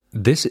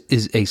This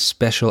is a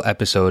special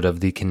episode of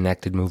the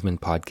Connected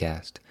Movement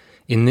podcast.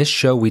 In this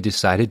show, we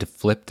decided to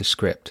flip the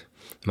script.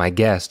 My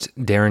guest,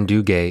 Darren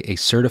Duguay, a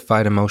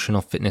certified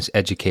emotional fitness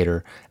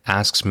educator,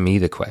 asks me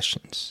the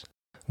questions.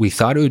 We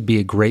thought it would be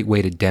a great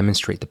way to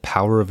demonstrate the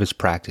power of his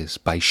practice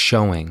by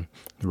showing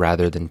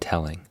rather than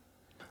telling.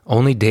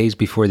 Only days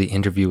before the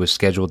interview was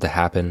scheduled to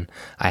happen,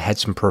 I had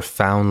some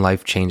profound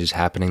life changes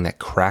happening that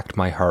cracked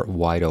my heart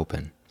wide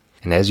open.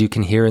 And as you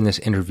can hear in this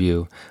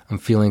interview, I'm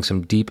feeling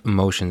some deep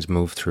emotions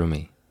move through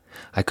me.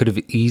 I could have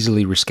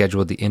easily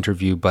rescheduled the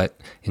interview, but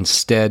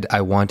instead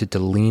I wanted to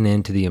lean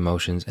into the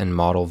emotions and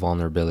model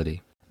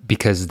vulnerability.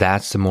 Because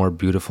that's the more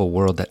beautiful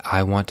world that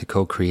I want to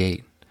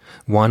co-create.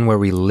 One where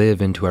we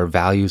live into our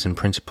values and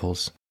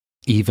principles,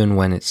 even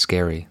when it's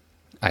scary.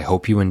 I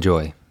hope you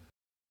enjoy.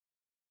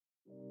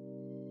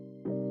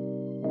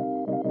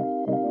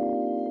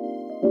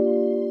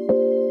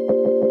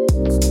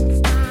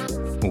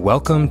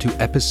 Welcome to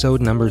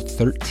episode number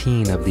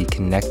 13 of the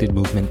Connected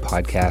Movement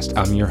podcast.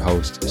 I'm your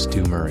host,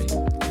 Stu Murray.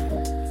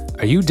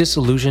 Are you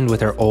disillusioned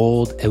with our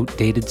old,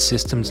 outdated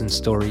systems and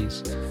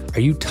stories?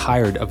 Are you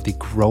tired of the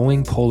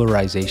growing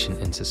polarization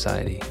in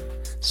society?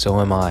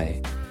 So am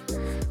I.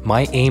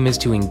 My aim is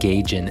to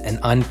engage in and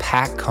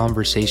unpack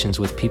conversations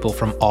with people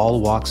from all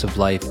walks of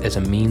life as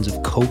a means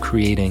of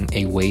co-creating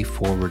a way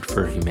forward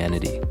for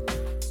humanity.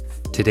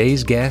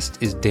 Today's guest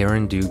is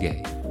Darren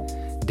Duguay.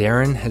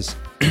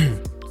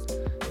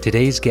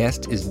 Today's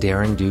guest is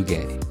Darren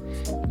Duguay.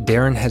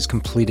 Darren has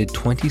completed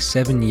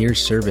 27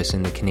 years service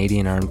in the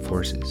Canadian Armed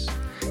Forces.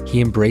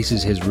 He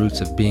embraces his roots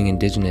of being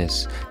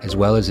Indigenous, as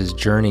well as his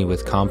journey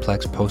with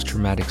complex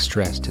post-traumatic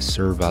stress to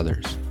serve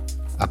others.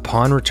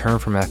 Upon return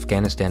from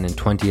Afghanistan in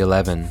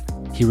 2011,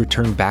 he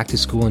returned back to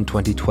school in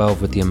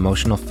 2012 with the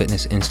Emotional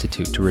Fitness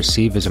Institute to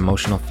receive his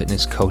Emotional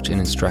Fitness Coach and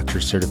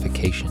Instructor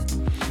certification,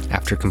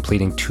 after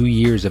completing 2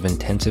 years of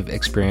intensive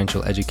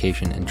experiential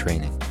education and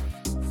training.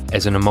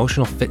 As an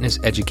emotional fitness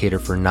educator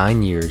for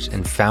 9 years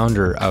and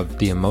founder of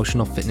the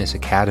Emotional Fitness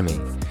Academy,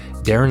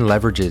 Darren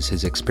leverages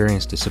his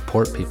experience to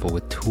support people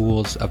with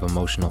tools of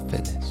emotional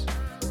fitness.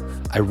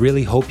 I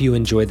really hope you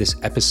enjoy this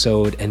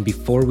episode, and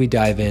before we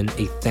dive in,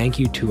 a thank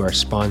you to our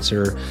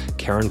sponsor,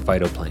 Karen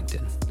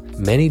Phytoplankton.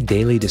 Many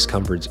daily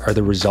discomforts are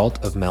the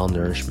result of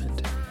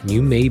malnourishment.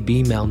 You may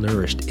be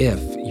malnourished if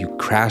you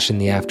crash in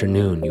the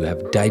afternoon, you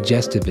have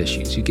digestive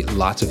issues, you get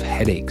lots of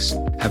headaches,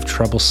 have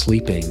trouble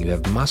sleeping, you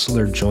have muscle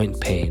or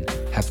joint pain,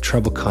 have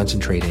trouble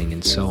concentrating,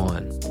 and so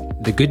on.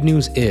 The good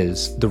news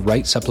is the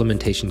right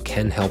supplementation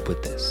can help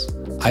with this.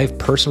 I've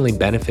personally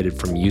benefited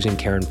from using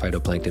Karen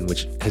Phytoplankton,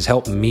 which has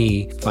helped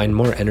me find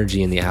more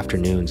energy in the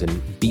afternoons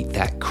and beat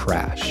that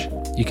crash.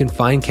 You can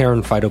find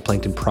Karen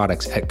Phytoplankton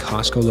products at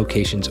Costco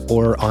locations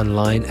or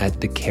online at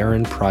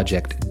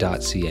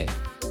thekarenproject.ca.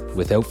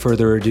 Without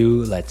further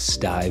ado, let's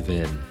dive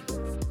in.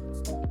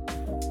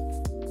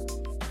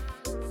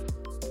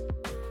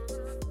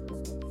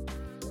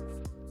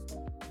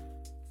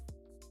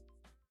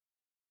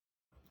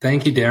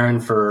 Thank you,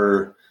 Darren,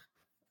 for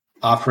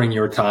offering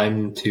your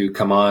time to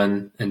come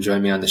on and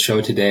join me on the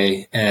show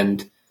today.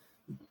 And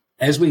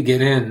as we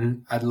get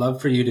in, I'd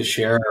love for you to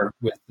share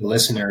with the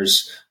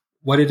listeners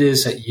what it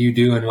is that you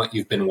do and what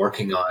you've been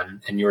working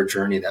on and your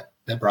journey that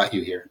brought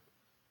you here.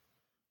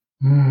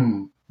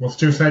 Well,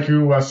 Stu, thank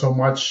you so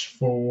much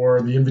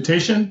for the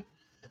invitation.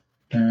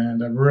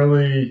 And I'd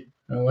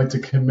like to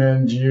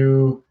commend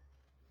you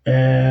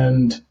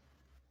and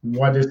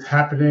what is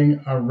happening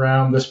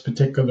around this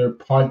particular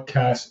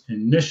podcast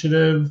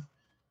initiative.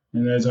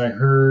 And as I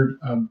heard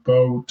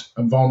about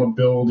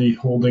vulnerability,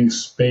 holding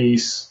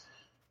space,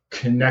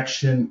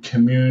 connection,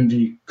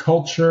 community,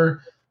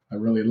 culture, I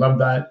really love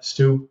that,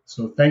 Stu.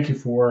 So thank you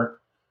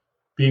for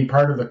being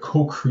part of the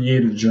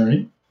co-creative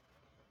journey.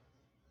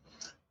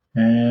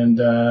 And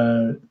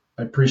I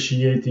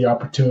appreciate the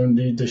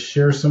opportunity to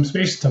share some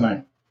space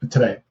today.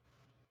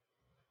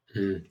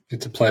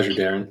 It's a pleasure,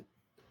 Darren.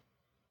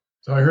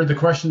 So I heard the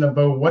question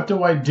about what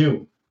do I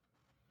do?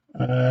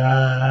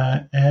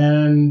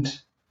 And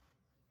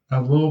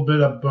a little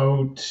bit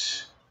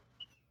about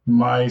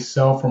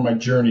myself or my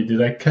journey.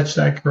 Did I catch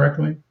that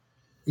correctly?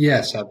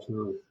 Yes,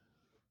 absolutely.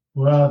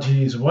 Well,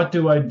 geez, what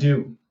do I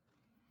do?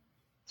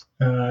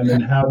 And then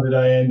how did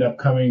I end up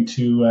coming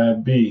to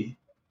be?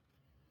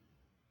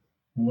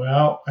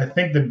 Well, I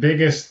think the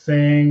biggest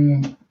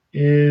thing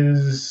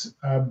is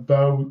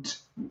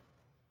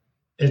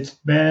it's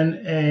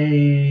been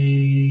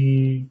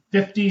a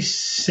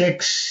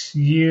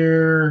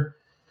 56-year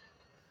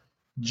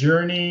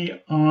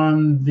journey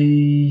on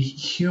the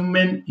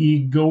human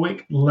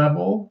egoic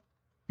level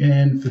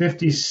and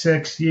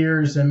 56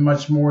 years and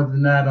much more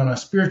than that on a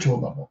spiritual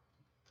level.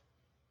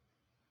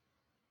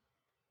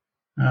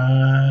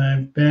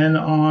 I've been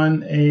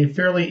on a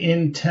fairly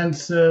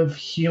intensive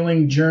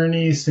healing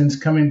journey since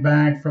coming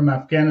back from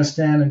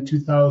Afghanistan in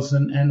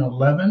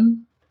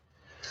 2011.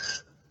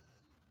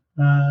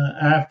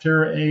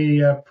 After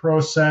a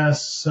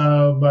process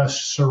of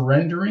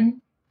surrendering,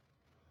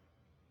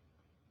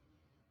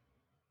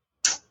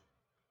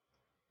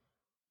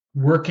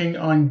 working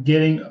on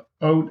getting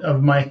out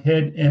of my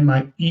head and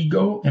my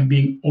ego and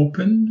being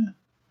open,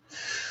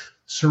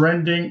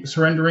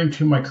 surrendering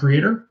to my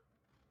Creator.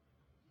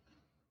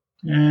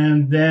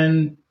 And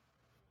then,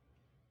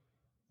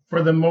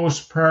 for the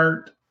most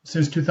part,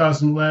 since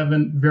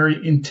 2011,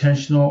 very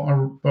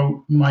intentional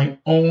about my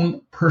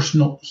own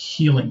personal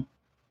healing.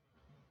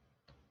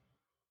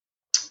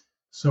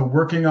 So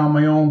working on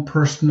my own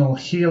personal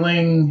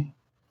healing,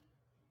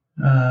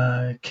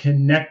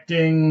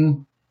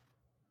 connecting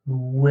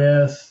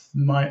with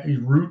my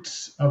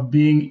roots of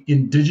being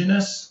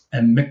Indigenous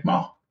and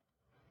Mi'kmaq,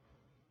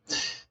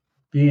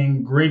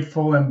 being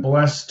grateful and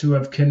blessed to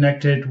have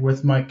connected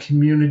with my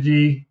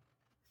community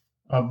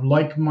of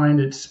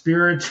like-minded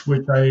spirits,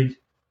 which I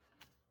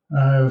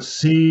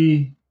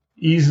see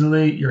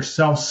easily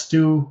yourself,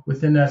 Stu,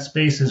 within that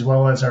space, as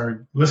well as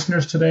our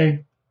listeners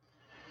today,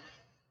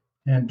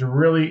 and to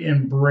really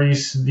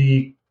embrace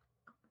the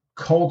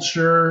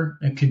culture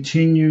and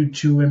continue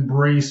to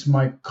embrace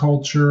my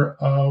culture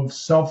of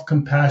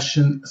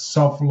self-compassion,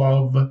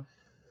 self-love,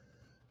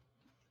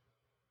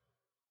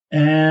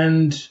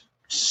 and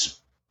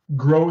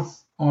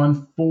growth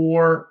on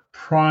 4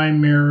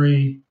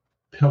 primary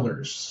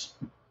pillars.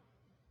 A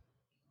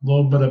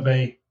little bit of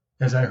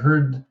as I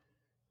heard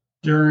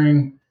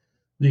during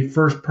the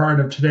first part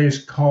of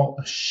today's call,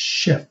 a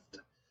shift.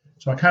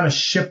 So I kind of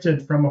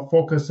shifted from a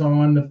focus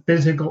on the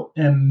physical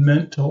and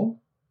mental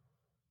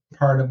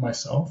part of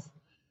myself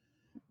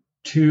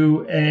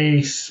to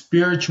a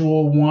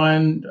spiritual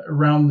one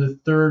around the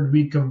 3rd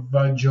week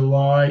of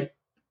July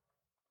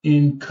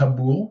in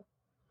Kabul.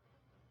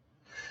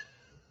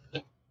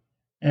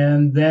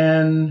 And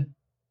then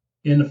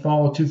in the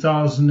fall of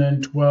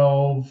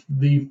 2012,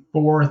 the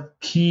 4th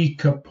key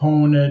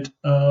component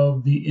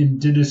of the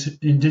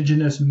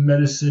Indigenous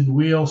medicine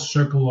wheel,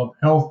 circle of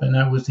health, and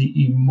that was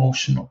the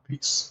emotional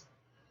piece.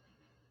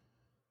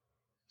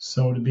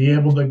 So to be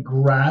able to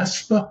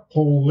grasp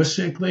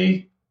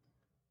holistically,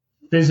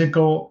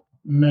 physical,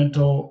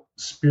 mental,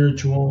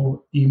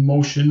 spiritual,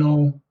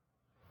 emotional,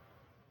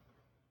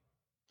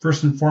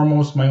 first and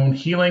foremost, my own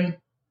healing,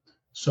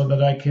 so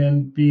that I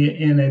can be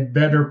in a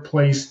better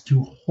place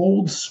to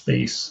hold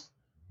space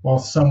while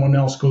someone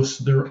else goes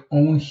through their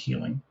own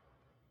healing.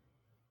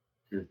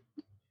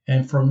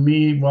 And for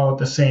me, while at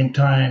the same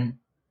time,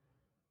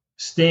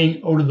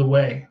 staying out of the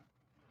way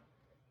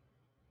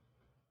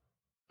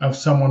of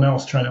someone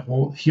else trying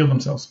to heal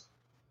themselves.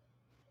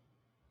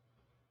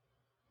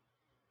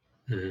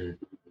 Mm-hmm.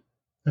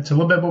 That's a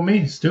little bit about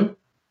me, Stu.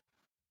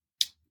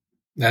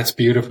 That's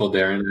beautiful,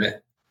 Darren.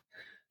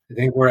 I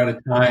think we're at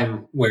a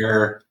time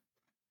where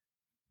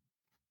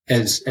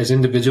as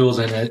individuals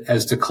and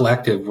as the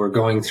collective, we're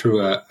going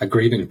through a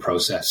grieving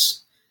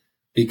process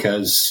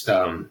because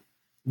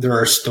there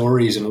are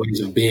stories and ways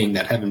of being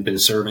that haven't been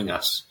serving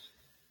us.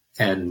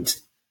 And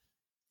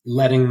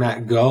letting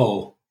that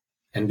go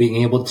and being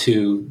able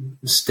to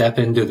step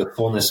into the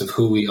fullness of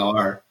who we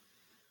are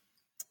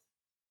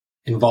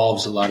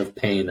involves a lot of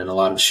pain and a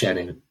lot of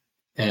shedding.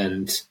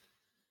 And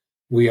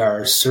we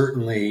are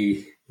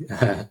certainly,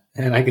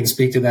 and I can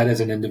speak to that as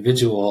an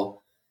individual,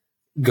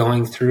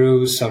 going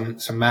through some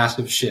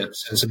massive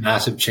shifts and some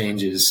massive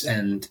changes,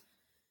 and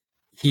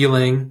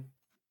healing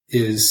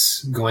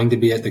is going to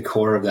be at the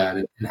core of that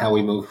and how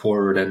we move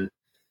forward, and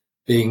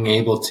being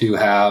able to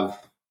have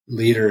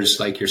leaders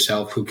like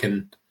yourself who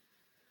can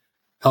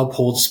help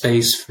hold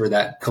space for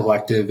that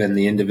collective and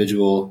the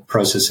individual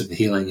process of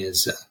healing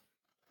is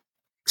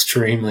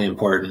extremely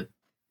important.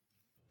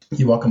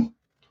 You're welcome.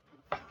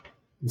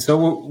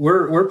 So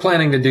we're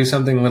planning to do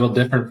something a little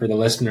different for the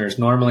listeners.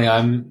 Normally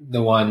I'm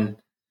the one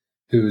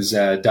who's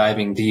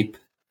diving deep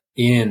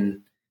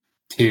in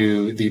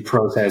to the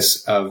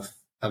process of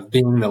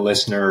being the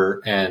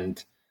listener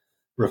and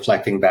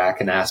reflecting back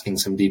and asking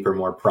some deeper,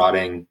 more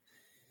prodding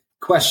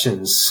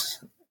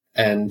questions.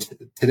 And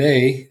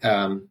today,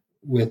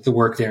 with the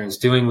work Darren's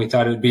doing, we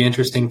thought it would be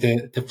interesting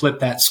to flip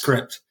that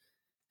script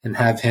and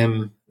have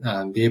him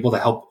be able to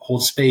help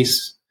hold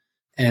space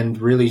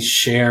and really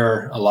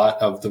share a lot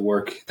of the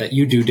work that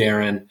you do,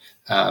 Darren,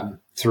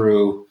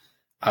 through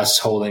us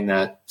holding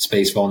that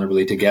space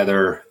vulnerably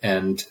together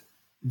and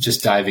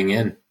just diving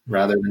in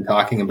rather than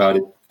talking about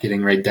it,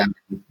 getting right down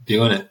and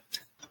doing it.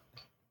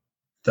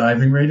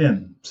 Diving right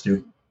in,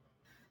 Stu.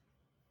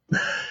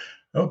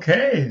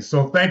 Okay,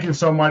 so thank you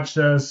so much,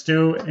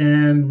 Stu.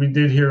 And we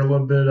did hear a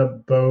little bit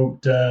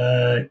about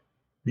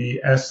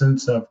the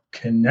essence of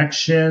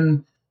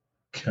connection,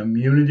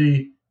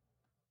 community,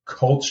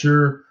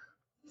 culture,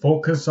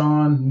 focus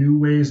on new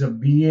ways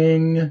of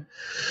being.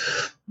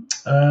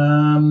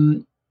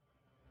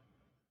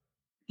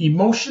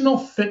 Emotional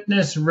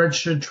Fitness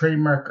Registered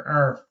Trademark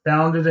are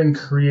founded and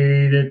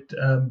created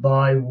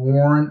by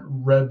Warren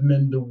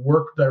Redmond, the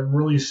work that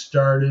really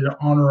started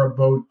on or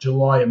about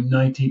July of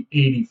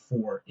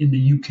 1984 in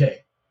the UK.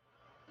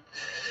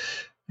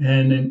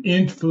 And an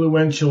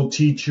influential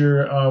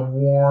teacher of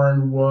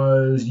Warren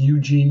was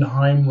Eugene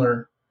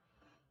Heimler,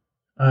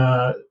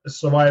 a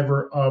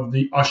survivor of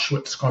the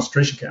Auschwitz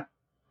concentration camp.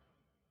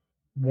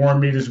 Warren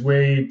made his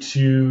way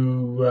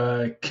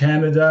to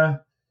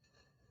Canada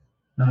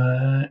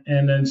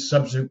And then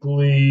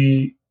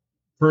subsequently,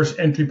 first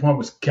entry point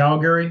was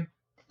Calgary,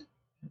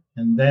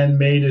 and then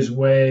made his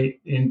way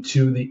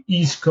into the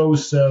east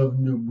coast of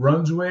New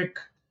Brunswick.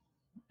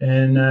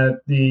 And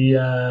at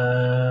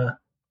the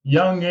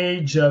young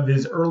age of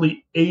his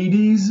early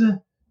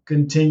 80s,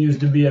 continues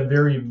to be a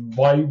very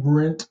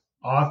vibrant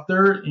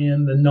author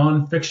in the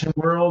nonfiction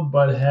world,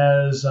 but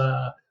has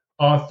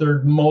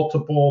authored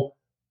multiple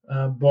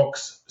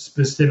books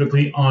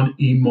specifically on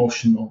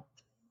emotional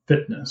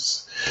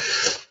fitness.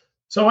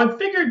 So I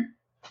figured,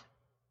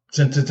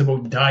 since it's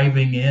about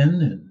diving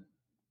in and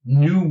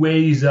new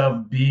ways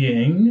of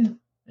being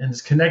and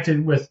it's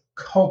connected with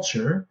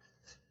culture,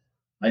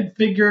 I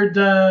figured,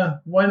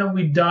 why don't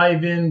we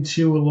dive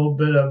into a little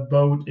bit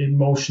about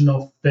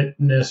emotional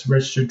fitness,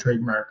 registered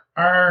trademark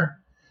R,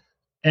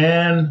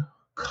 and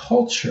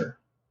culture.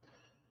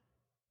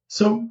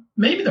 So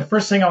maybe the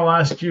first thing I'll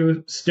ask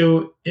you,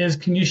 Stu, is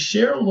can you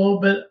share a little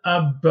bit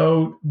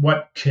about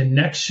what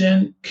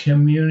connection,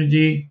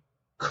 community,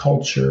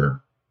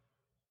 culture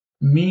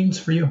means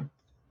for you?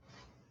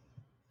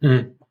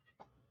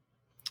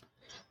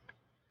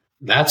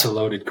 That's a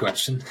loaded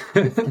question.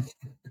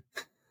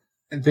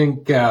 I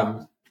think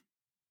for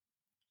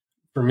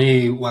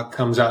me, what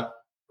comes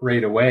up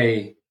right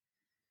away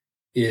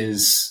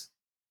is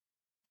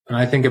when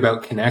I think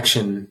about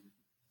connection,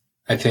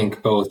 I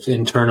think both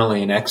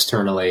internally and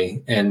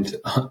externally, and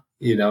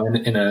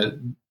in a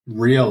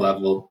real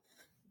level,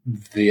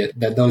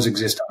 that those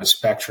exist on a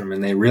spectrum,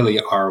 and they really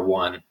are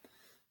one,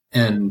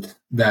 and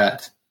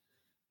that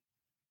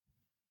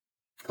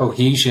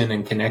cohesion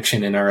and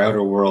connection in our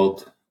outer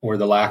world, or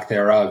the lack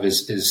thereof,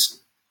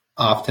 is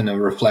often a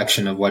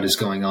reflection of what is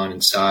going on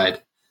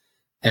inside.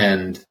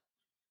 And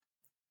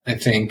I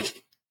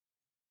think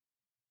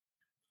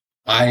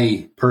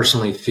I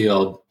personally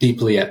feel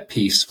deeply at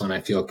peace when I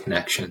feel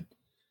connection,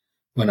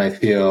 when I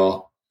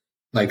feel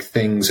like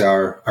things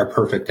are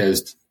perfect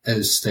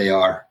as they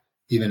are,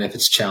 even if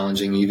it's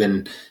challenging,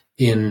 even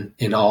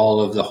in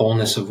all of the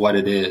wholeness of what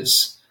it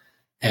is.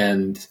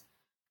 And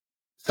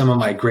some of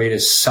my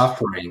greatest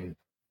suffering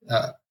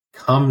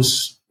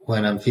comes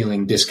when I'm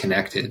feeling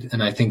disconnected.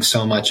 And I think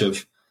so much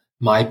of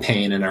my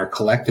pain and our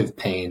collective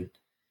pain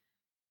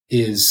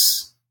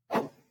is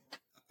a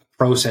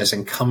process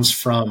and comes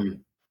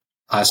from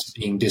us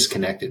being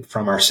disconnected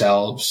from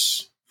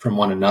ourselves, from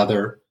one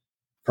another,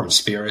 from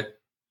spirit.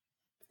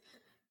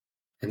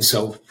 And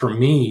so for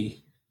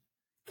me,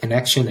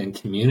 connection and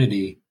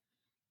community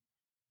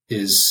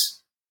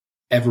is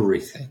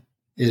everything.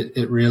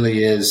 It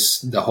really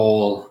is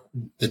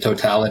the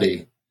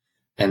totality.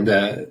 And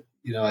a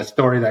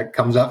story that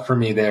comes up for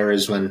me there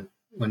is when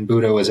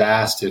Buddha was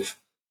asked, if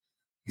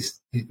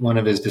one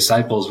of his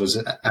disciples was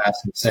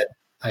asked and said,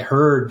 I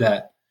heard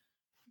that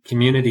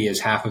community is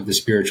half of the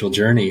spiritual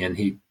journey. And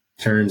he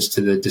turns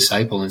to the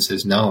disciple and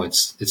says, no,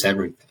 it's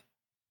everything.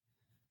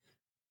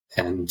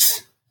 And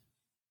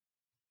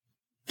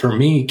for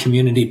me,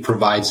 community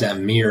provides that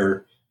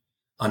mirror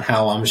on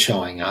how I'm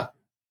showing up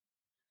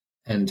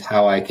and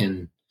how I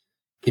can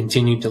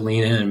continue to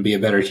lean in and be a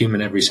better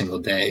human every single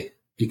day,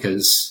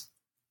 because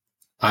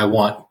I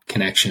want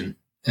connection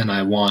and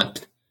I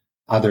want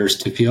others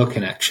to feel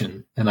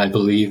connection. And I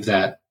believe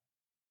that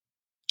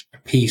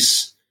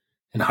peace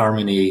and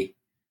harmony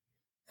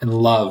and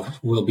love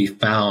will be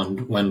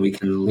found when we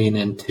can lean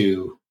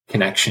into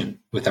connection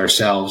with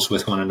ourselves,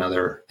 with one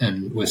another,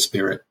 and with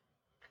spirit.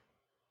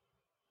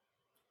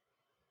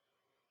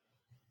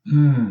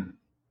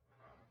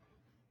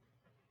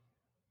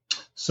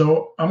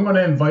 So I'm going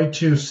to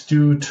invite you,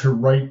 Stu, to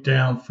write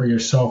down for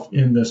yourself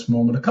in this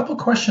moment a couple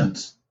of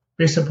questions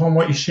based upon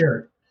what you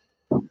shared.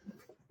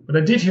 But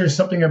I did hear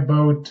something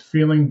about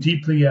feeling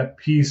deeply at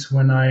peace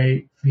when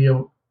I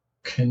feel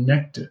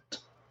connected.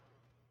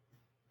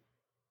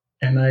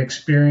 And I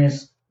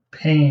experience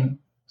pain,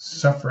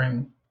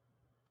 suffering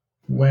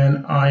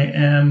when I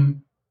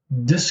am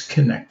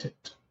disconnected.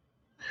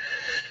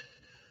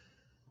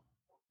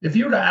 If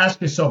you were to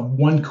ask yourself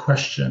one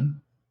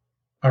question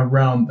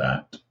around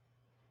that,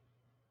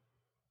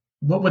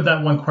 what would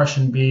that one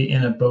question be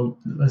in about,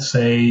 let's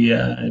say,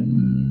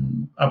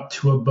 up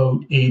to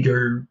about 8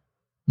 or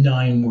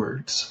 9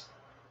 words?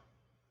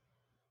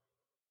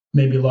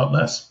 Maybe a lot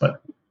less,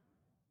 but.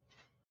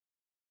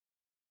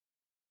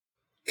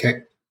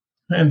 Okay.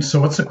 And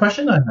so what's the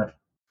question I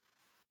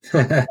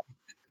have?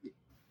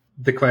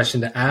 The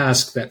question to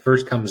ask that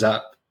first comes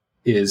up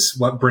is,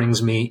 what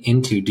brings me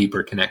into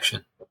deeper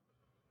connection?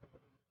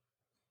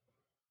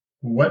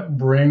 What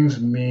brings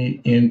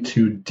me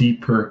into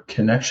deeper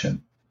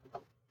connection?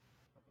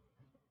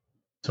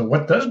 So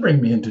what does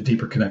bring me into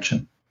deeper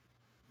connection?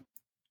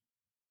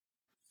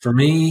 For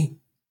me,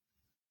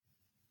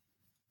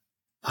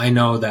 I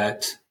know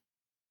that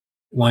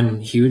one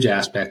huge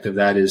aspect of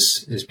that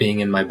is being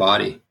in my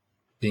body,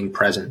 being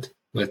present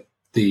with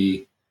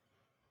the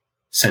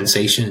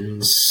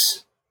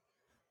sensations,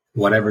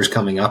 whatever's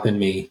coming up in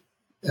me,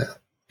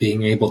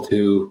 being able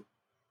to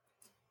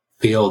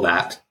feel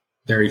that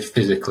very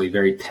physically,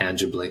 very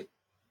tangibly,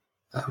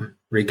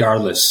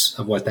 regardless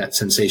of what that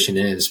sensation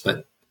is.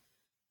 But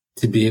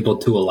to be able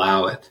to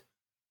allow it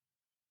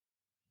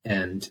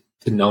and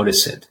to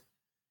notice it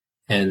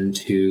and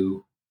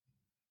to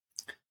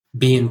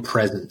be in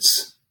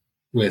presence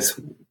with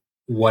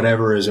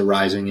whatever is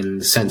arising in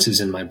the senses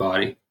in my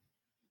body.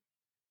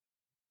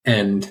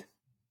 And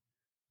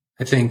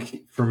I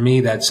think for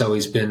me, that's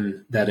always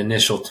been that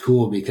initial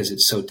tool because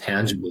it's so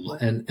tangible.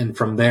 And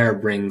from there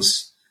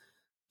brings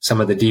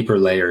some of the deeper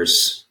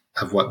layers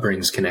of what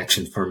brings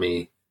connection for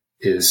me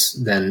is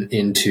then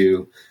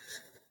into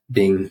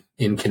being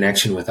in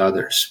connection with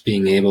others,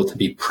 being able to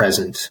be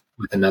present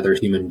with another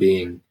human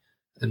being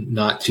and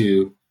not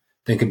to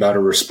think about a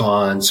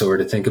response or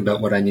to think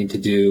about what I need to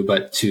do,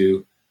 but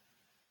to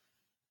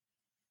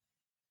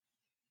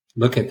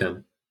look at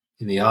them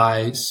in the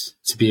eyes,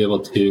 to be able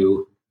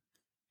to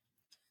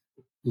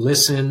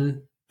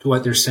listen to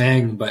what they're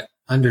saying, but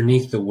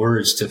underneath the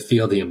words to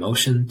feel the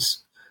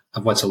emotions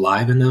of what's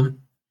alive in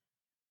them,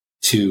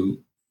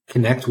 to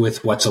connect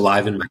with what's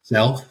alive in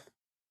myself.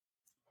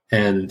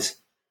 And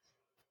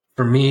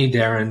for me,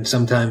 Darren,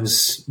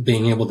 sometimes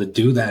being able to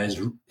do that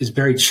is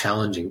very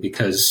challenging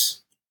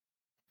because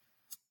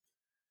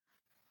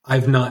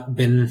I've not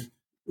been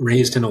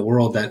raised in a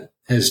world that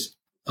has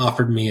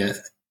offered me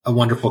a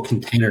wonderful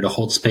container to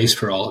hold space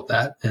for all of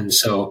that. And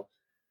so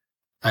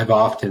I've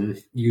often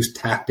used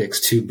tactics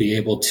to be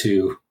able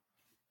to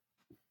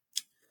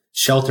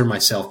shelter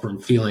myself from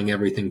feeling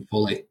everything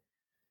fully.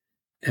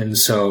 And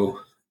so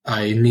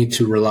I need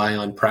to rely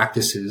on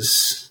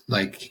practices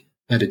like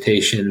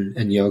meditation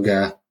and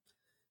yoga,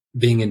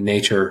 being in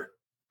nature,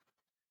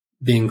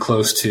 being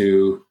close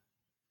to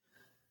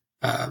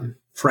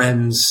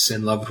friends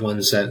and loved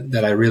ones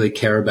that I really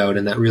care about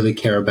and that really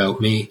care about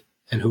me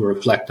and who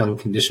reflect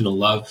unconditional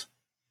love,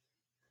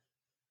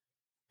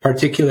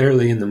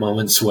 particularly in the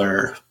moments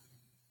where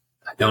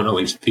I don't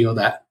always feel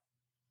that.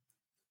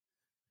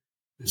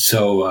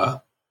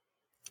 So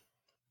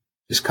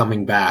just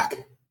coming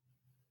back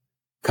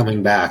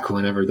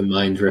whenever the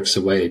mind drifts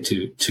away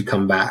to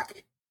come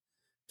back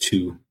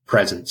to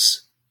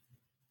presence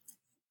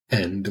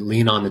and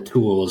lean on the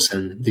tools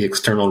and the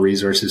external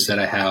resources that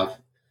I have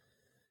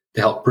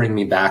to help bring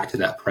me back to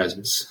that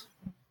presence.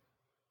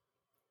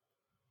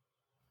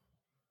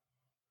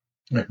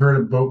 I heard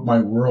about my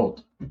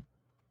world.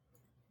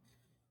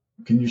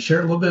 Can you share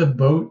a little bit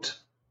about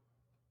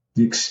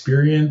the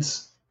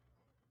experience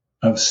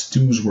of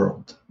Stu's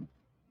world?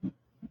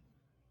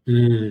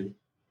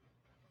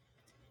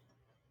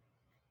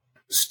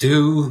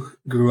 Stu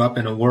grew up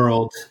in a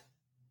world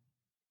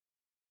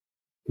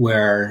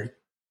where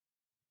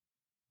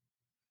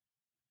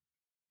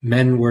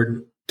men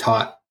weren't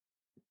taught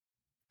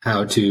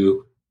how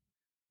to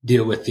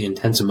deal with the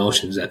intense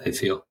emotions that they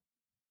feel,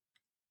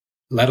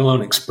 let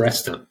alone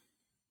express them.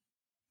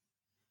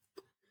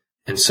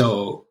 And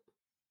so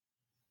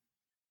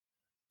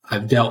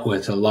I've dealt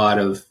with a lot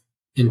of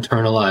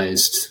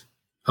internalized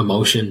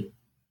emotion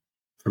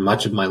for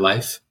much of my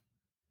life.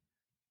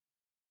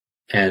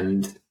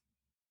 And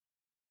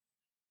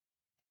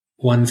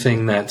one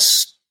thing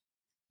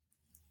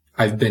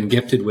I've been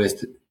gifted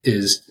with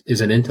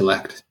is an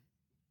intellect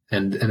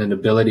and an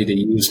ability to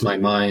use my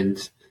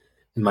mind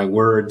and my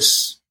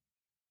words.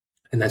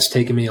 And that's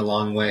taken me a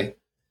long way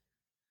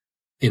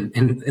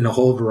in a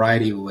whole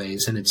variety of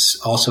ways. And it's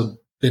also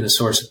been a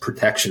source of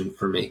protection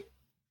for me.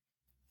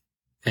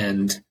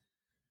 And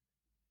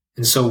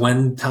so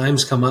when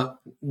times come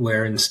up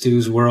where in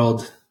Stu's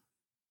world,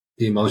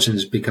 the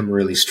emotions become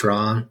really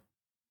strong,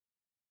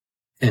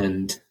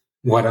 and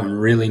what I'm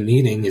really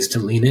needing is to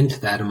lean into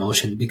that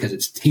emotion because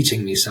it's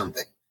teaching me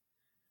something.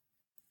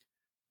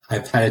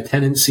 I've had a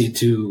tendency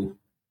to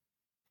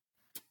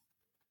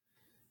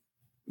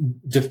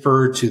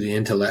defer to the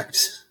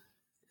intellect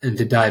and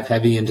to dive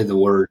heavy into the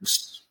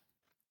words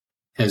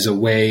as a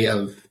way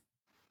of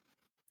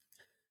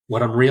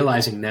what I'm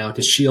realizing now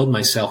to shield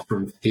myself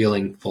from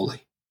feeling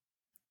fully,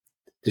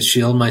 to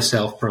shield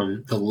myself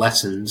from the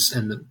lessons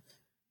and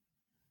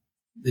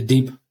the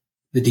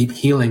deep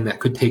healing that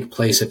could take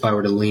place if I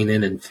were to lean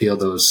in and feel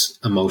those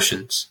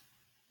emotions.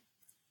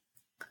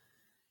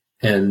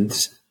 And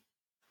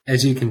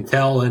as you can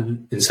tell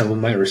in some of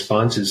my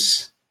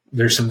responses,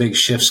 there's some big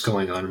shifts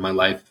going on in my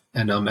life.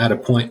 And I'm at a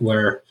point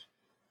where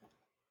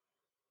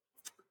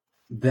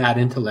that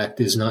intellect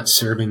is not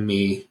serving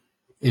me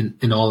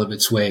in all of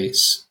its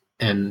ways.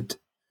 And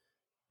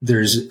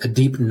there's a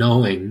deep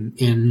knowing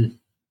in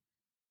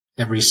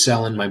every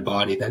cell in my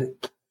body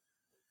that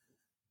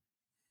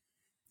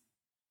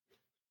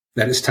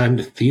it's time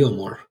to feel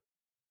more.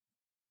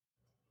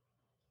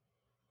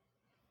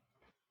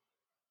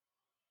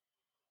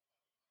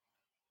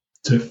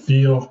 To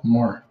feel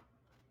more.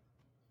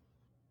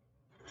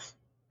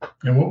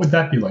 And what would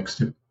that be like,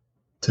 Stu?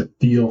 To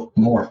feel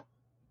more?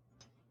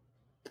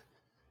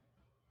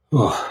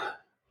 Oh,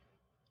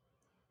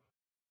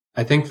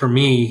 I think for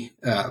me,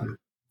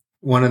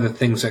 one of the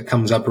things that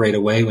comes up right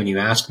away when you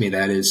ask me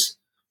that is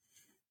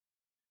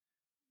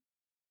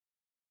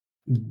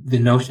the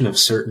notion of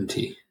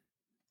certainty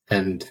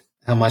and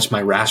how much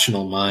my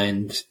rational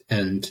mind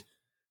and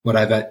what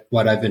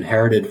I've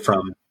inherited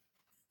from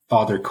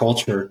father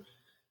culture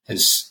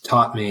has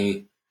taught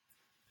me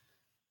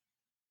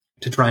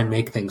to try and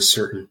make things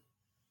certain.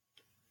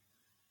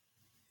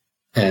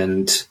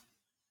 And,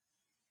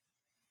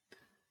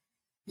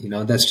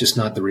 that's just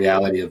not the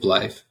reality of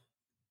life.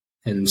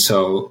 And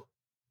so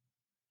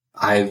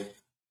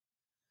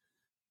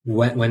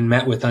when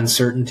met with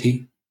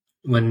uncertainty,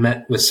 when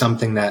met with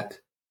something that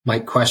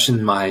might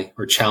question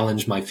or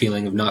challenge my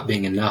feeling of not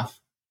being enough,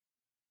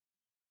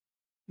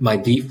 my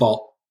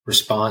default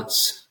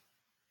response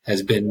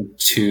has been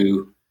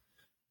to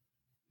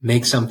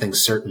make something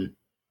certain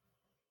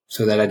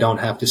so that I don't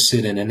have to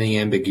sit in any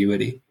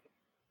ambiguity.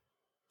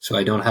 So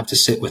I don't have to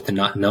sit with the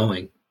not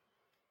knowing.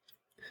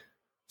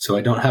 So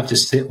I don't have to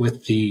sit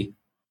with the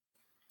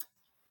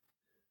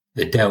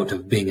doubt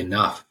of being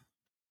enough,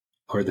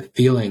 or the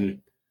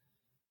feeling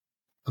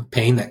of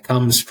pain that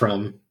comes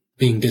from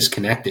being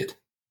disconnected.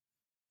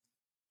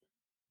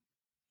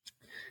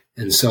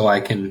 And so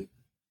I can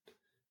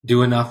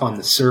do enough on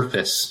the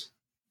surface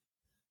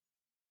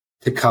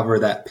to cover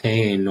that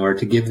pain, or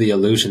to give the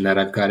illusion that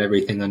I've got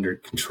everything under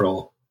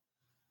control,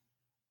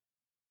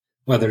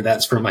 whether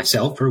that's for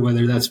myself or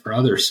whether that's for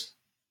others.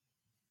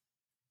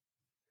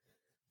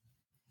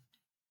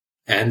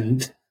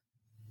 And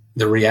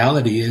the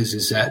reality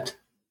is that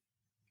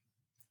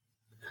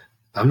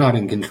I'm not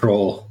in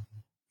control.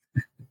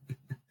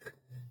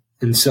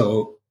 And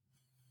so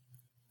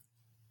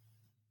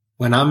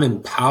when I'm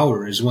in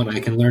power is when I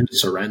can learn to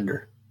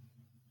surrender,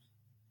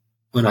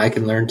 when I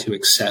can learn to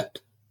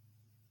accept,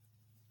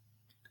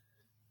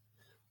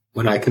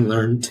 when I can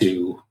learn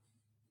to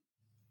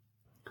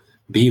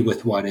be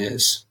with what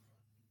is,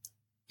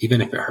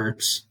 even if it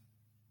hurts,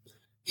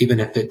 even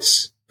if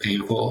it's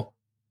painful,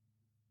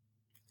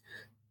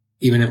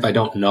 even if I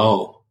don't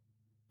know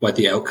what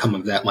the outcome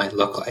of that might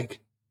look like.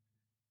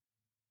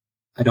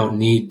 I don't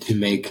need to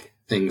make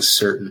things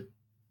certain.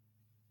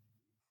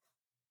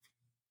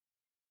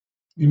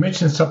 You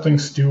mentioned something,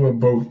 Stu,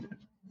 about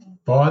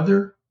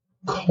father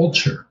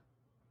culture.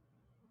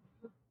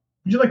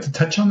 Would you like to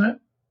touch on that?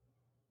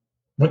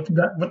 What did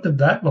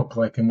that look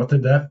like, and what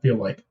did that feel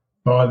like?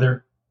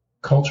 Father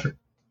culture.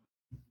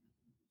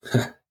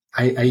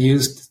 I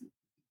used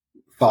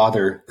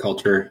father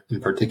culture in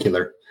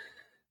particular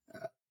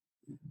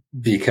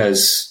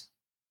because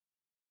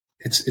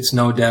it's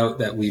no doubt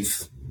that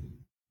we've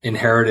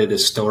inherited a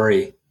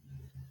story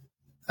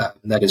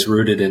that is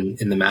rooted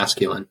in the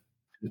masculine,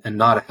 and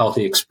not a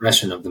healthy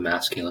expression of the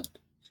masculine.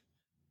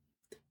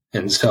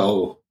 And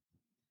so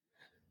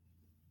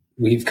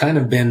we've kind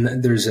of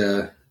there's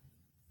a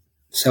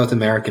South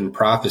American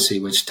prophecy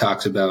which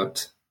talks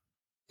about,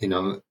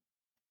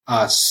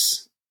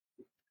 us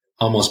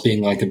almost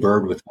being like a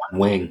bird with one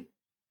wing.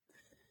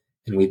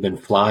 And we've been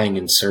flying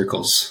in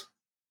circles,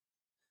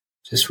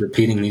 just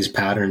repeating these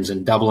patterns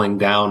and doubling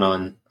down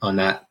on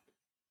that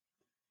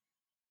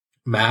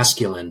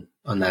masculine,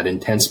 on that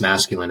intense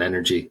masculine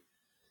energy.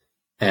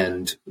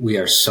 And we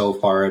are so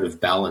far out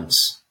of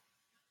balance.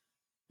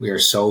 We are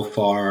so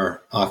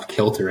far off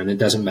kilter, and it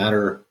doesn't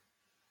matter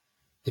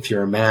if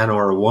you're a man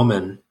or a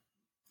woman.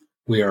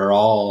 We are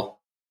all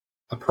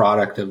a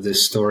product of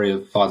this story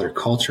of father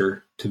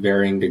culture to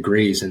varying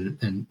degrees. And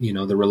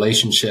the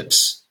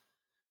relationships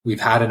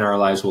we've had in our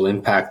lives will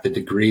impact the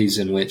degrees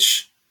in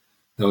which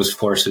those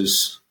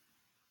forces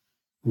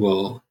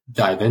will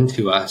dive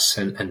into us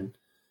and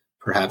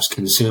perhaps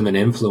consume and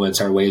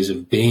influence our ways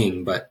of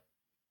being. But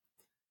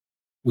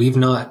we've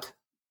not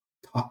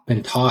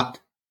been taught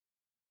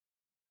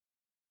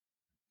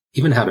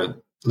even how to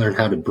learn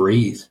how to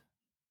breathe,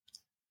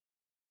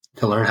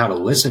 to learn how to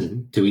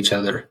listen to each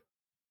other,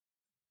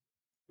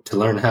 to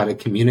learn how to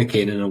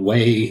communicate in a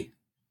way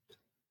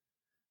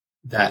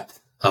that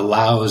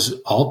allows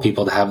all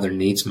people to have their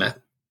needs met.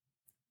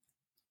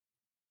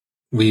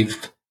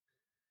 We've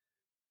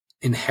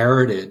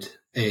inherited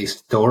a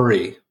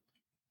story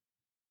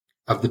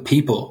of the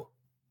people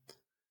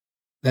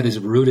that is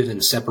rooted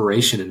in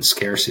separation and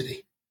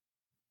scarcity.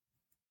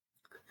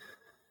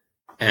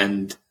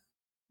 And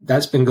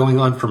that's been going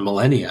on for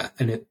millennia,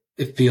 and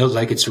it feels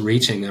like it's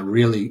reaching a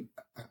really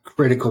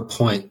critical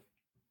point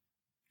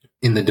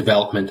in the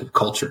development of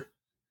culture,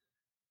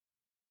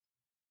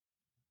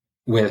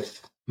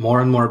 with more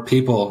and more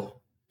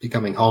people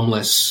becoming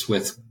homeless,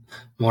 with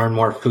more and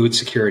more food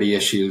security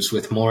issues,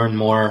 with more and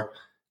more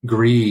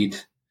greed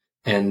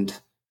and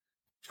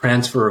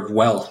transfer of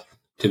wealth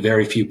to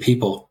very few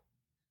people,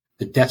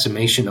 the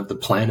decimation of the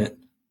planet,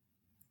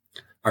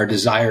 our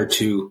desire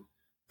to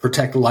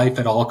protect life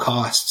at all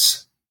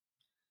costs,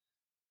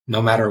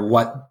 no matter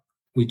what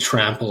we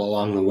trample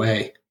along the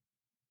way.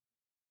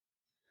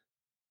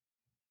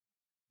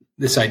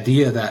 This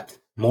idea that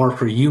more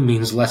for you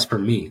means less for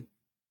me.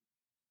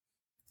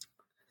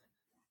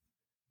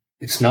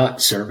 It's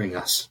not serving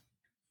us.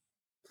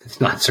 It's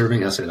not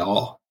serving us at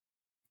all.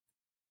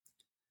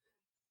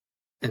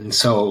 And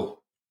so,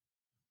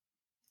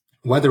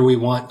 whether we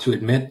want to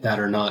admit that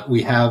or not,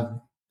 we have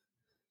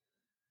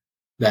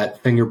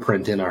that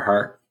fingerprint in our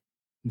heart.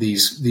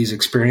 These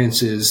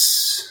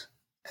experiences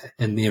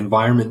and the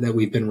environment that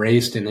we've been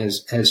raised in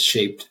has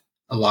shaped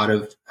a lot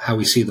of how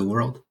we see the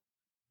world,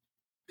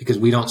 because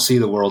we don't see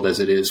the world as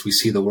it is. We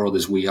see the world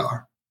as we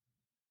are.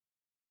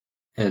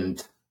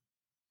 And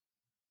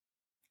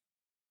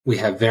we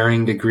have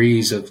varying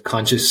degrees of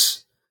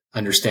conscious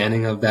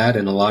understanding of that,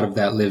 and a lot of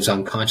that lives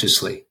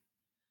unconsciously.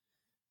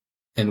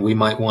 And we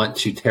might want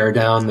to tear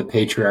down the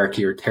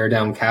patriarchy or tear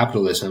down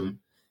capitalism,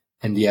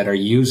 and yet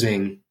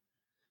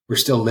we're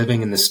still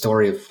living in the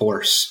story of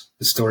force,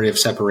 the story of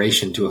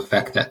separation to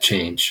affect that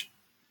change.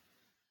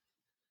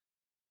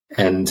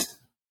 And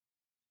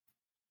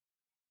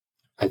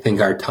I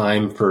think our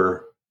time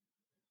for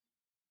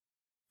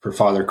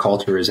father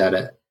culture is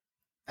at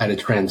a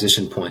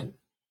transition point.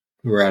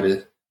 We're at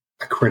a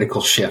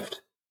critical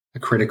shift, a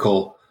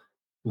critical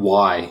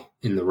Y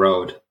in the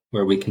road,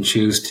 where we can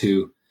choose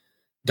to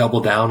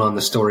double down on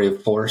the story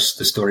of force,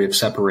 the story of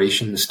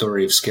separation, the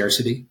story of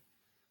scarcity,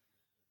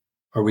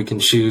 or we can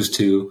choose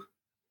to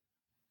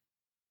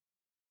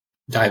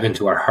dive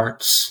into our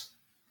hearts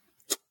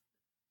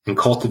and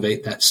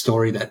cultivate that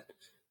story of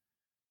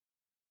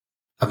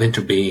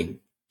interbeing,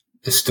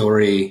 the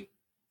story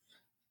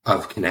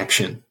of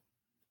connection,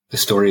 the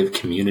story of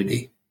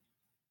community,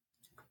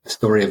 the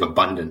story of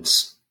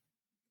abundance,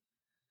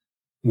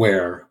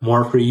 where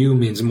more for you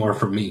means more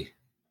for me.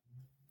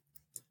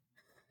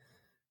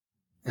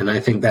 And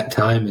I think that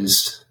time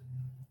is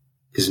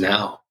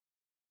now.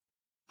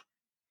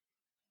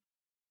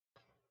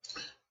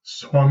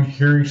 So I'm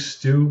hearing,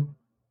 Stu,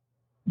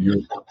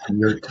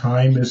 your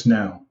time is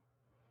now.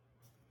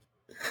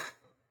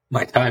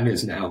 My time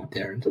is now,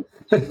 Darren.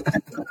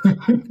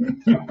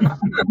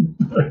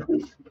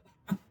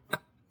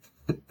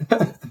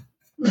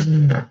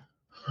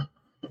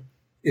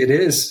 It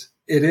is.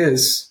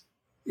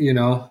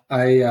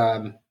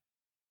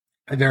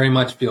 I very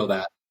much feel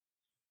that.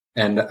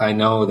 And I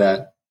know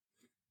that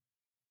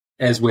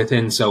as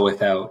within, so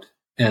without.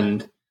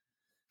 And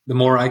the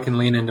more I can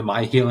lean into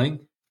my healing,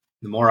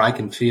 the more I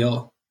can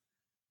feel,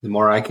 the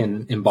more I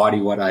can embody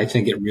what I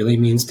think it really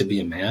means to be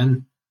a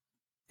man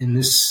in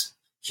this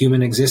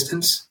human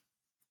existence,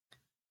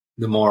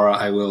 the more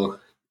I will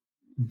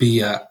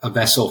be a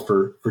vessel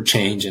for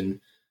change and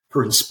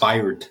for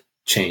inspired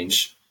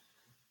change,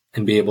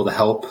 and be able to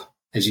help,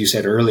 as you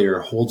said earlier,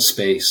 hold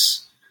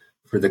space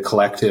for the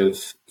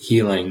collective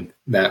healing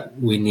that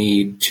we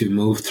need to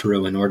move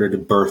through in order to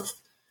birth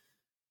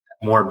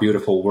a more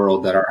beautiful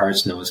world that our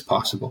hearts know is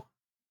possible.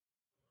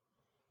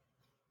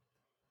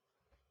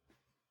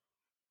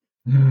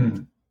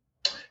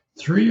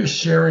 Through your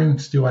sharing,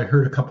 Stu, I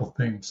heard a couple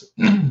things.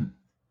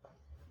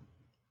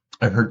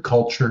 I heard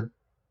culture,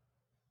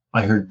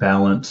 I heard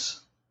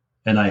balance,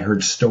 and I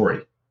heard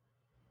story.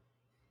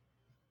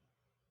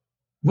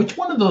 Which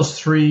one of those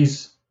three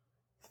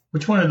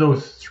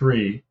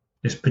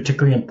is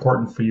particularly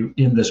important for you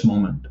in this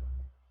moment?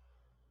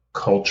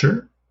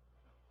 Culture,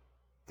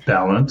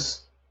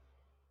 balance,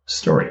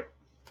 story.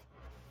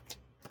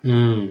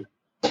 That's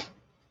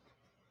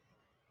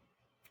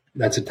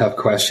a tough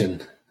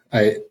question.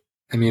 I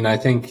mean, I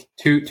think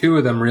two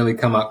of them really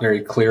come up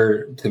very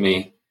clear to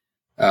me.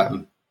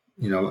 I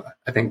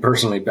think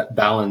personally,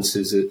 balance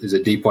is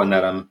a deep one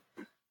that I'm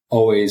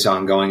always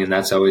ongoing, and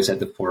that's always at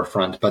the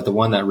forefront. But the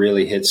one that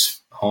really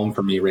hits home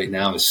for me right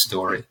now is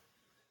story.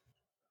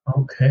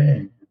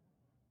 Okay.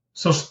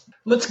 So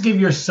let's give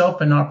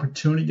yourself an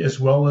opportunity, as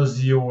well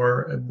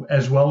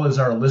as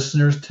our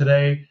listeners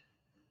today,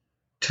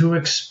 to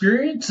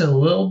experience a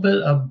little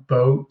bit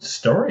about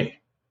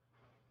story.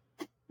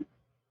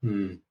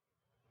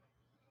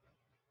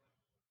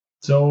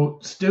 So,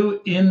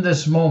 Stu, in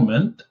this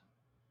moment,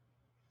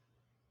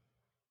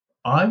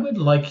 I would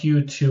like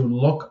you to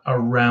look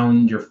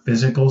around your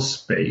physical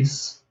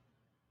space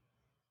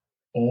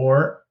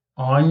or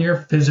on your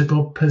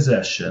physical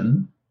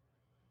possession,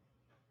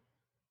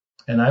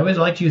 and I would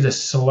like you to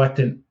select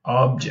an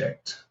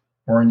object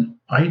or an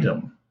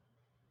item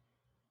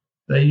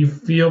that you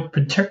feel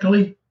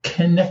particularly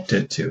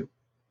connected to.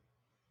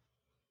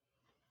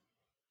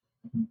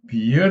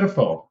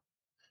 Beautiful.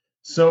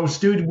 So,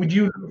 Stu, would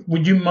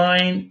you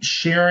mind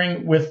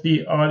sharing with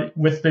the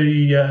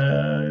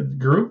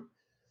group,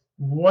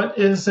 what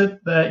is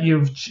it that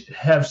you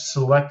have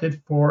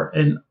selected for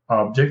an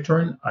object or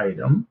an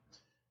item,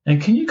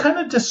 and can you kind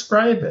of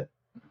describe it?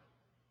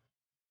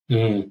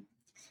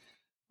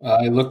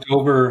 I looked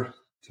over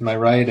to my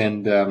right,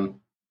 and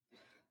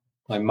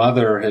my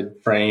mother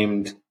had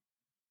framed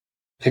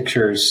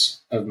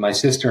pictures of my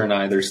sister and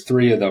I. There's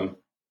 3 of them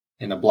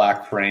in a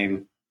black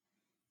frame,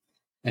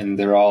 and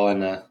they're all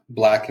in a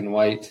black and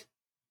white.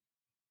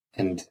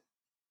 And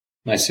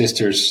my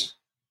sister's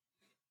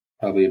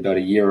probably about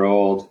a year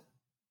old,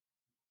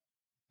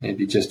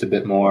 maybe just a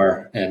bit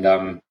more, and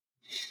I'm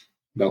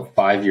about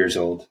 5 years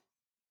old.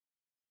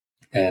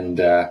 And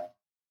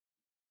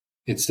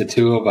it's the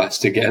 2 of us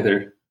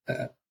together,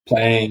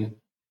 playing,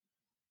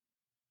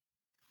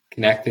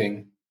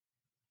 connecting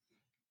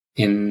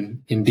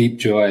in deep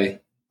joy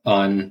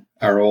on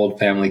our old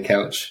family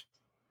couch.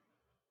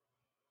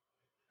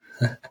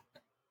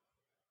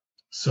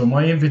 So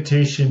my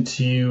invitation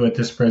to you at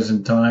this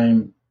present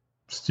time,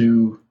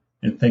 Stu,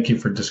 and thank you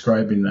for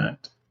describing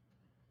that,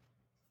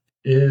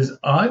 is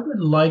I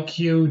would like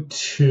you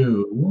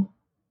to,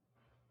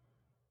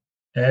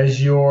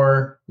 as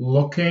you're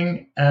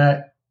looking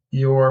at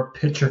your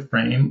picture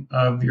frame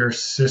of your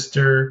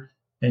sister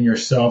and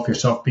yourself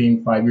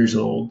being 5 years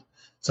old,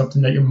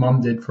 something that your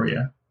mom did for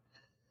you,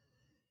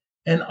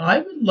 and I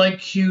would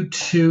like you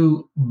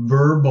to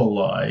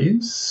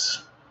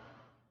verbalize,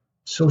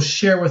 so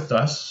share with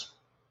us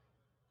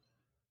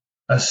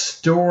a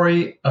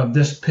story of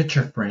this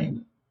picture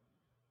frame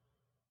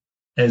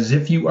as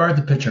if you are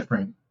the picture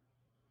frame.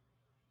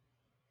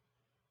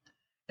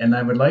 And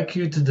I would like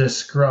you to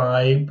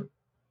describe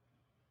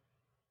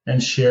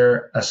and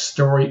share a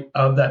story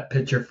of that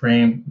picture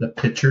frame, the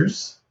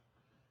pictures,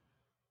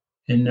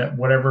 in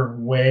whatever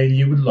way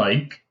you would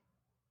like,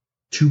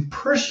 to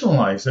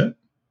personalize it,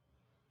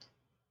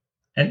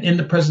 and in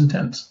the present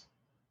tense.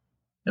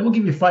 And we'll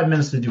give you 5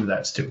 minutes to do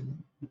that, Stu.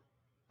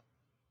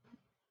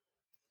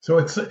 So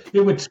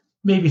it would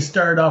maybe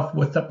start off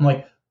with something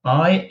like,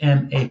 I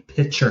am a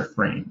picture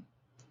frame.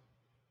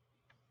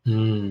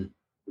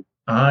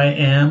 I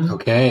am...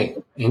 Okay,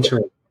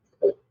 interesting.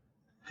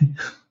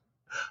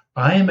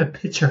 I am a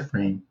picture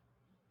frame.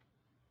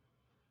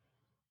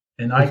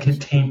 And I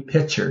contain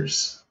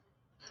pictures.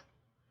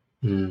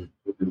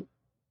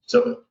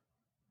 So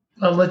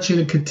I'll let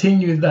you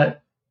continue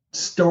that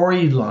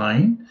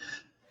storyline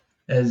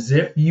as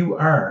if you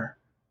are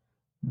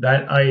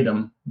that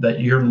item that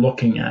you're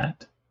looking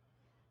at.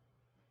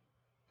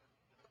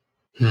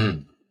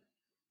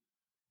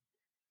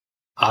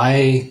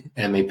 I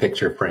am a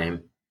picture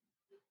frame,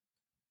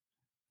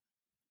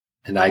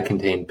 and I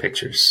contain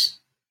pictures.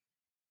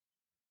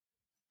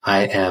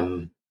 I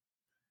am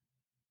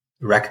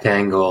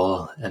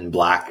rectangle and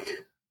black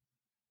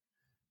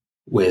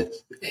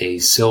with a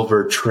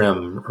silver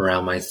trim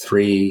around my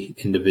 3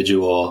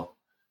 individual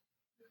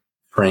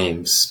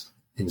frames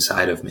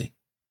inside of me.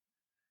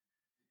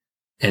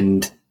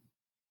 And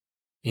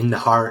in the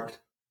heart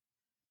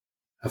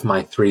of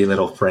my 3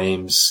 little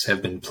frames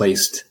have been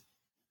placed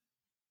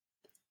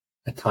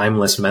a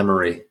timeless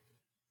memory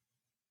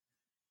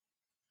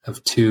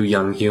of 2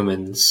 young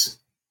humans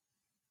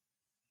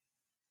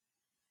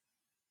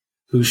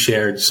who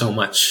shared so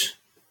much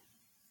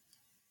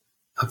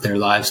of their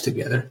lives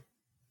together.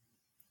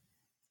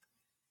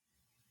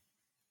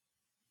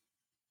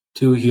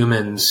 2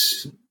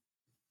 humans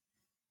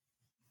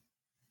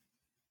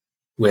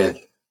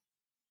with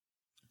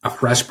a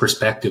fresh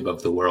perspective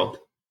of the world,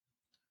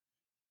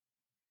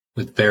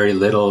 with very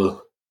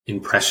little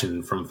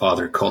impression from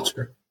father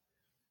culture,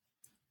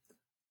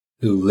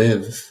 who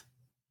live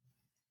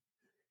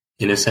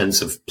in a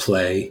sense of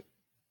play,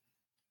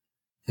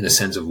 in a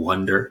sense of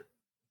wonder,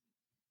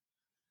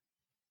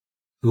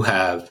 who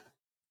have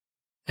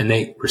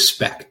innate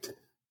respect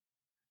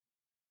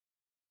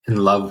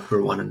and love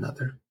for one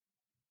another.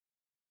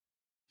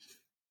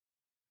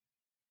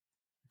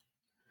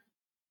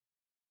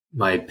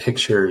 My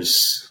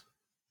pictures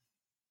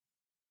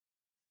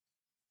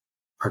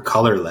are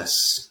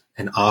colorless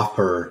and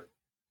offer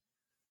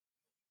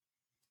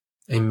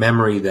a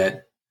memory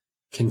that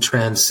can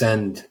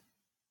transcend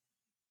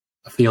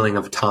a feeling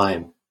of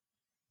time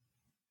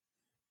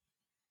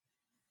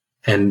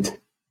and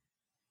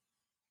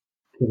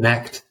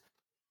connect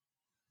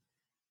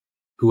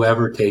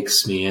whoever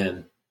takes me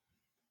in,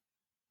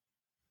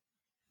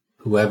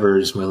 whoever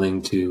is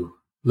willing to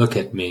look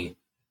at me,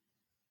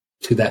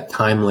 to that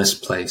timeless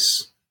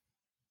place,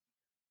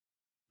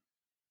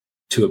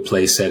 to a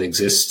place that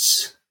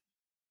exists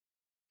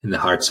in the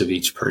hearts of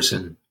each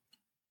person.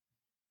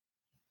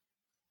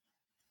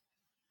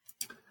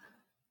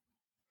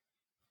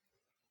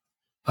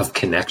 Of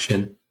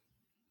connection,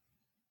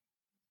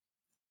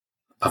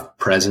 of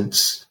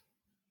presence,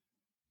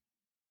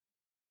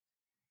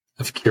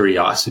 of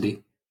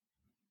curiosity,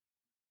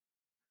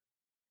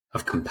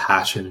 of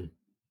compassion,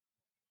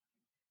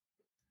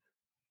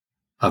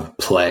 of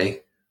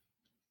play,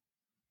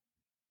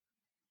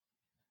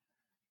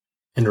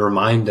 and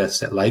remind us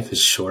that life is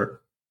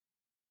short.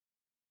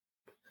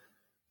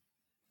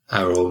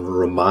 I will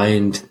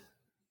remind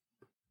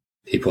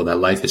people that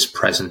life is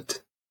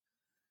present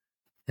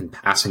and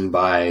passing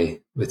by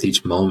with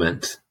each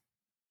moment,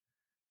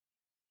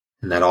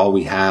 and that all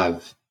we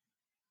have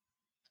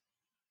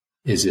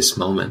is this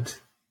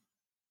moment,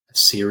 a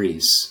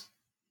series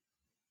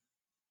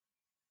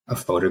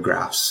of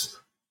photographs,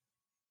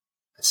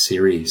 a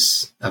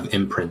series of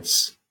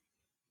imprints.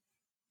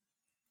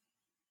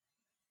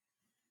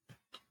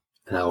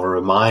 And I will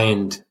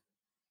remind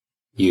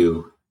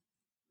you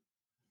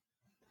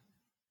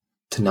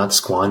to not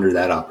squander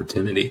that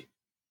opportunity,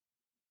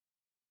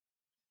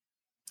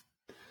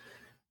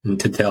 and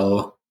to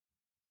tell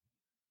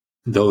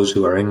those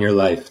who are in your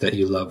life that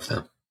you love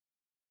them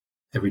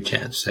every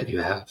chance that you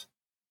have.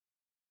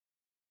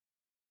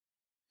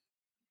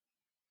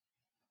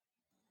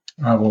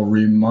 I will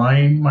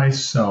remind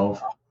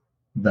myself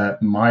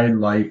that my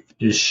life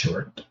is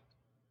short.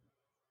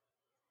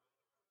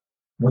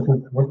 What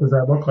does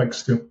that look like,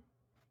 Stu?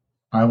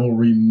 I will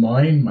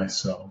remind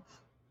myself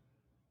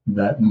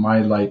that my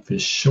life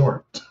is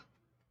short.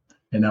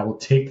 And I will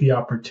take the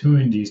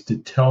opportunities to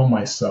tell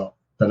myself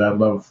that I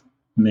love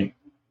me.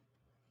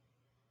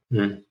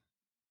 Mm.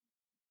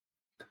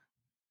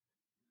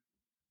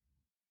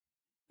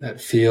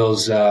 That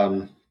feels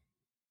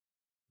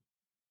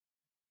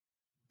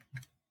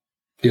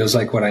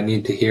like what I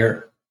need to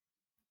hear.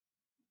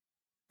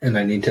 And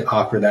I need to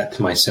offer that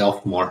to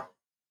myself more,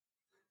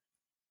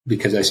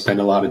 because I spend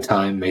a lot of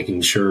time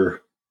making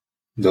sure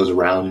those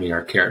around me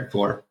are cared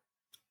for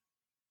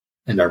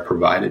and are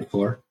provided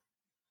for.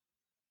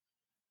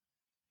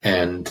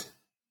 And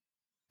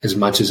as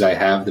much as I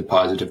have the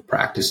positive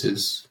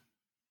practices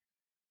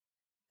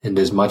and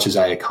as much as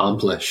I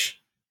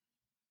accomplish,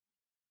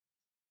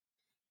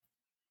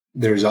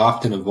 there's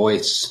often a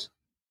voice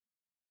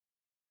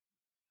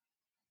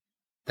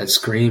that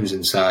screams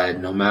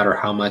inside, no matter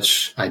how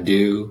much I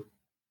do,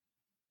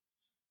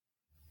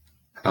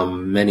 how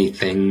many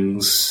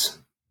things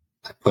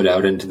I put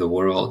out into the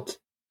world,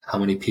 how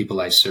many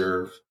people I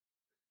serve.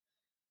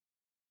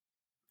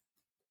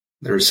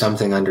 There's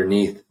something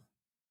underneath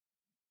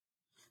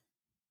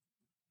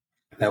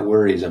that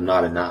worries I'm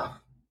not enough.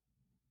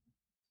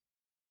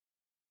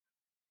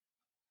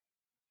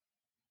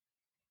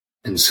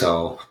 And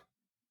so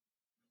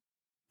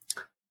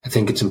I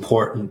think it's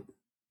important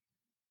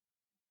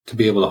to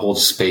be able to hold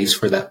space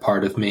for that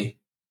part of me,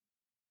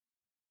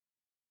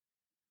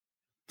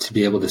 to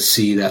be able to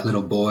see that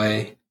little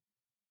boy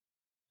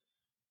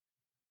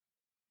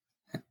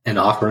and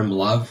offer him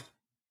love.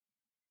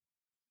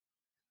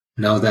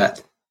 Know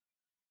that,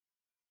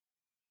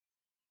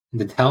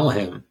 and to tell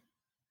him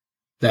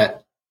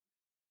that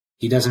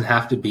he doesn't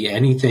have to be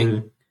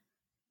anything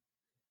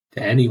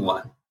to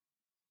anyone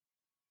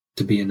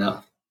to be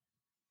enough.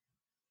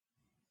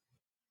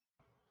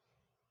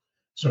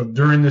 So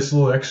during this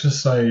little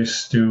exercise,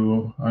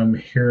 Stu, I'm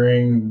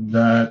hearing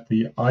that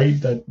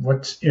that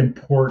what's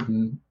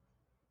important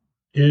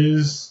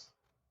is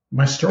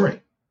my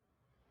story.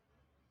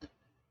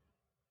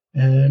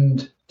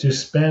 And to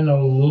spend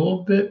a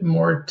little bit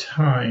more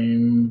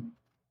time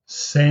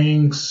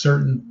saying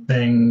certain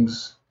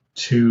things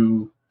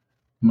to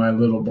my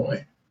little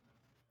boy.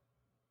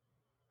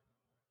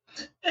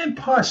 And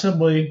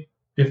possibly,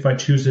 if I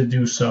choose to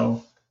do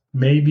so,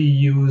 maybe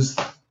use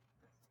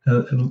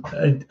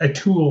a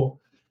tool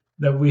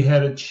that we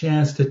had a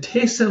chance to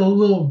taste it a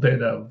little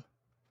bit of.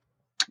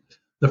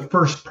 The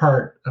first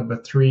part of a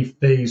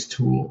 3-phase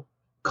tool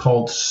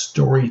called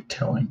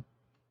storytelling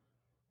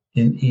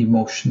in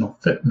emotional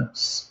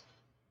fitness,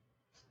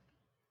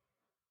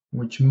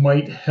 which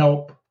might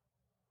help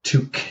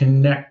to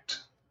connect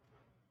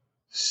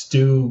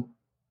Stu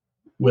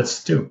with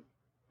Stu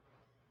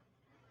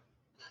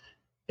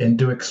and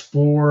to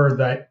explore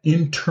that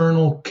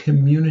internal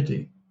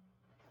community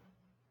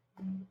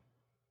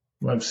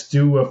of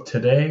Stu of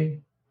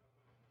today,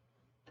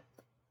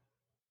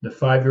 the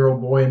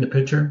 5-year-old boy in the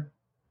picture,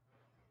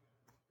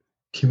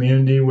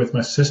 community with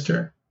my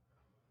sister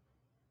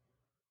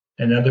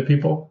and other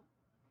people,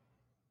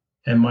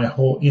 and my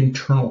whole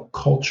internal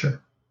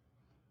culture.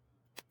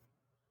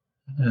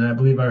 And I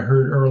believe I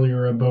heard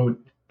earlier about,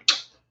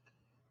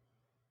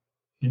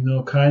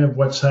 kind of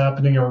what's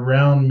happening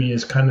around me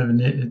is kind of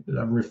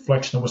a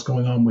reflection of what's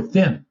going on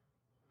within.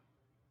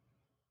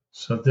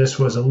 So this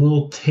was a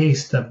little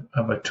taste of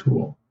a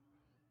tool.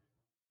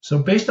 So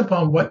based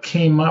upon what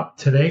came up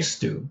today,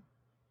 Stu,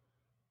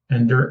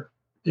 and there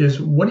is,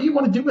 what do you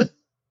want to do with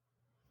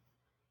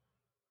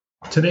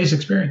today's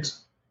experience?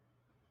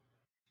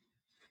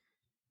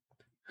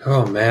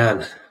 Oh,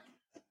 man.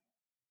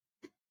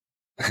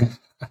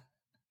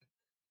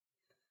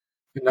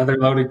 Another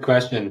loaded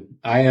question.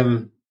 I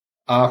am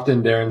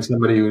often, Darren,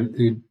 somebody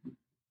who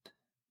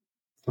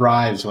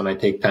thrives when I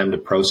take time to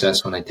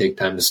process, when I take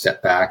time to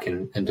step back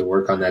and to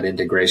work on that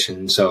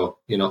integration. So,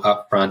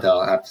 up front,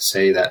 I'll have to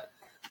say that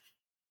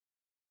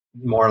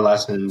more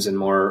lessons and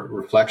more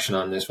reflection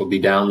on this will be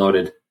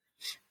downloaded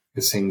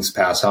as things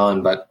pass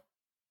on. But,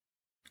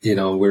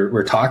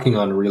 we're talking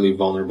on a really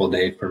vulnerable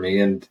day for me.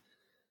 And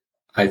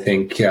I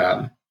think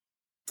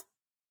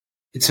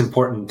it's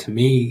important to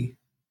me.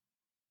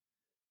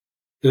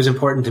 It was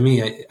important to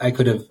me. I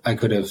could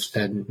have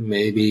said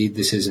maybe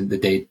this isn't the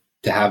day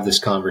to have this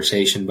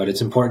conversation, but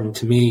it's important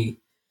to me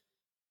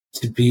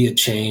to be a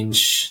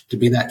change, to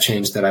be that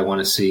change that I want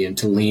to see, and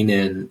to lean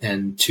in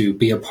and to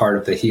be a part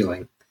of the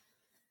healing,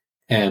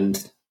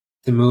 and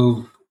to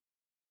move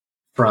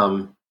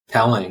from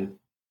telling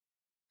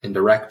and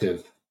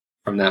directive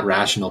from that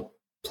rational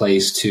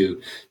place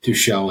to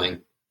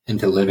showing and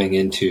to living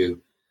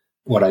into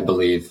what I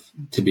believe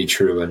to be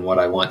true and what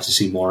I want to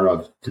see more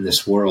of in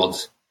this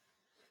world.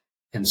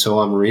 And so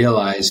I'm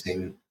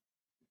realizing,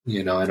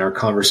 and our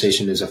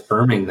conversation is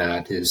affirming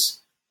that, is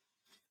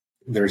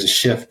there's a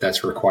shift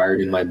that's required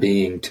in my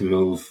being to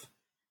move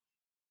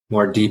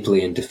more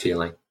deeply into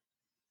feeling,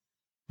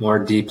 more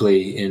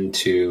deeply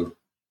into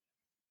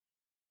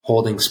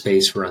holding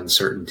space for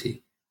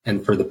uncertainty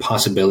and for the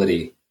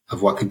possibility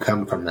of what could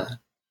come from that.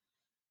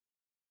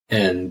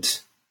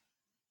 And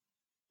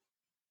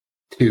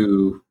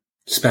to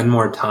spend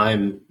more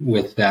time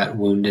with that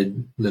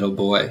wounded little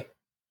boy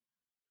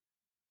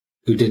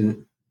who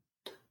didn't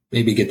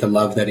maybe get the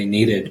love that he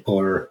needed,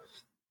 or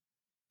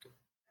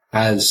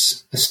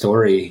has a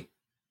story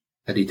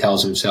that he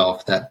tells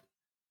himself that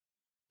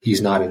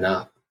he's not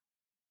enough.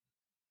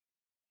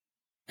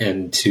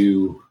 And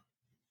to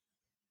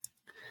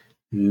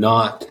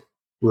not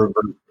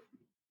revert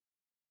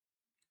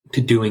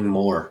to doing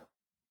more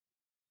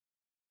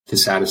to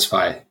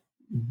satisfy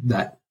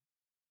that,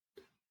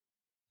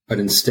 but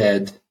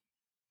instead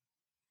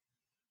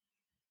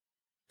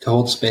to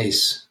hold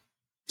space,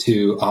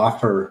 to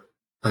offer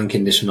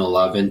unconditional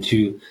love, and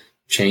to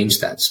change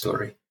that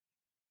story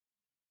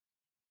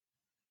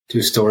to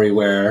a story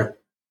where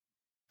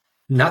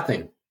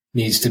nothing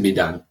needs to be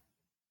done.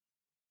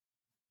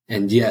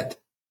 And yet,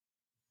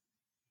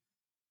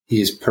 he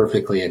is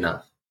perfectly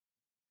enough.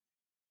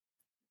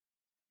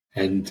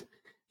 And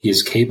he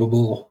is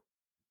capable,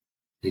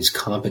 he's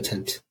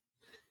competent.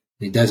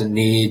 He doesn't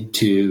need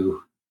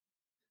to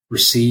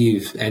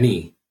receive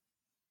any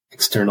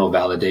external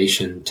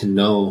validation to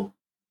know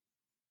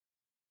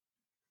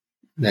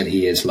that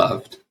he is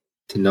loved,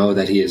 to know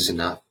that he is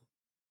enough,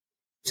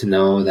 to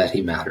know that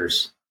he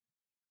matters,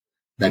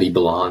 that he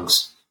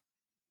belongs.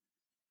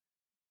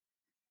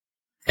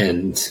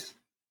 And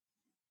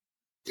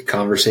the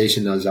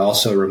conversation is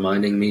also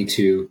reminding me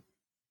to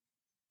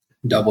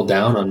double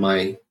down on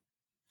my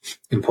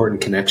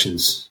important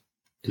connections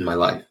in my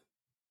life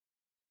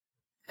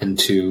and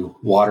to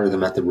water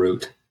them at the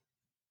root,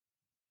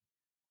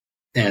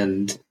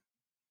 and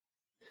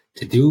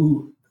to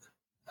do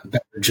a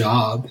better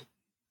job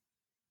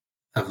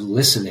of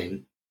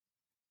listening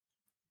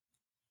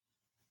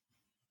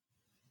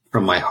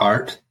from my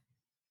heart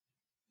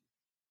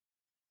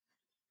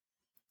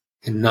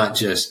and not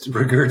just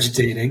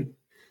regurgitating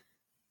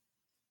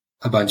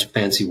a bunch of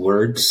fancy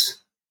words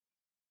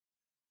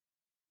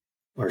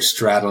or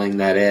straddling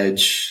that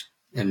edge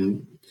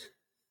and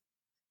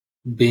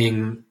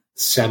being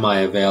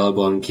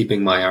semi-available and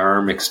keeping my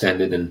arm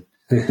extended and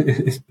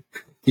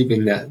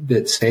keeping that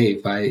bit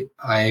safe.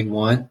 I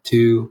want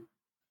to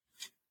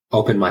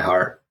open my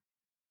heart.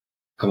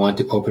 I want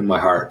to open my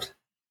heart.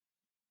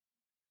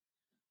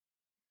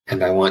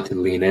 And I want to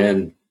lean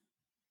in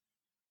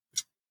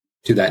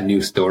to that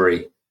new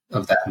story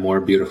of that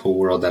more beautiful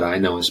world that I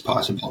know is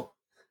possible.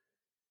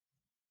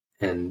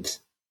 And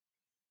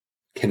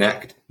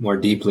connect more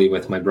deeply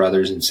with my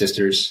brothers and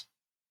sisters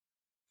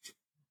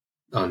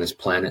on this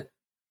planet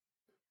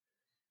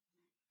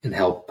and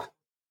help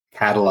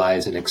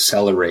catalyze and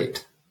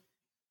accelerate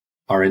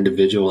our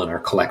individual and our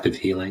collective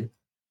healing.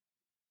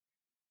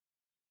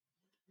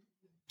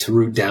 To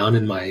root down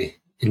in my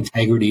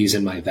integrities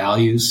and my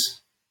values.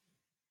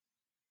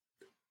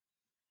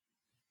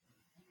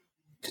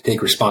 To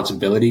take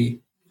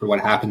responsibility for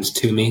what happens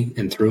to me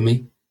and through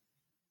me.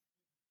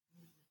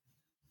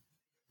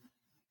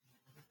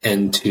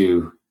 And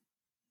to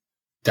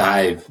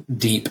dive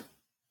deep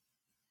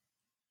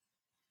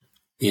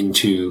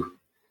into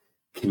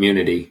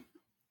community,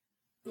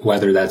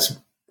 whether that's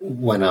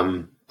when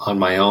I'm on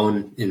my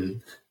own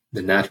in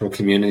the natural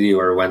community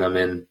or when I'm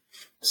in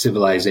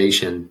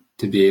civilization,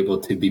 to be able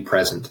to be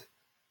present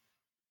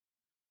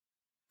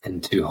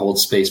and to hold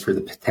space for the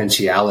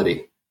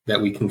potentiality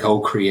that we can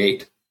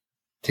co-create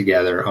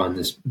together on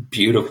this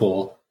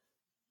beautiful,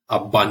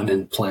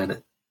 abundant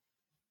planet.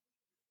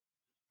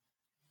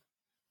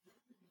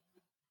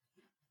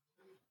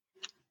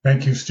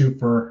 Thank you, Stu,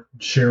 for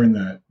sharing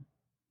that.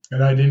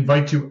 And I'd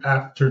invite you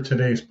after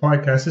today's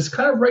podcast, just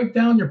kind of write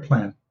down your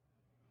plan.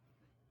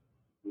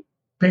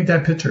 Paint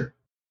that picture.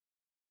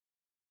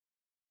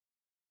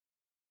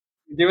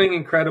 You're doing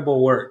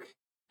incredible work,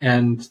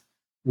 and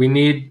we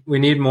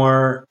need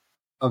more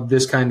of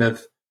this kind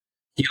of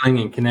healing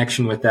and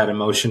connection with that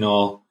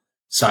emotional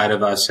side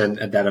of us, and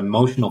that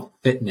emotional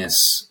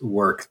fitness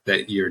work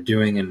that you're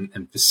doing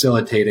and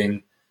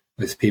facilitating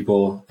with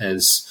people.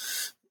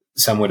 As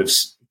some would have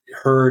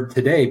heard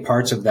today,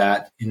 parts of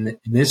that in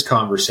this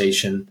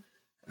conversation,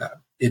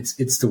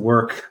 it's the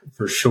work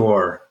for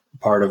sure,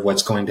 part of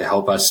what's going to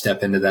help us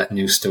step into that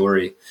new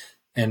story.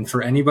 And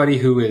for anybody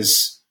who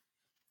is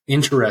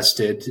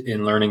interested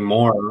in learning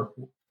more,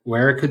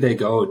 where could they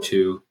go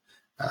to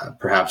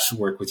perhaps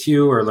work with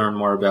you or learn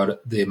more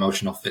about the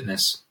emotional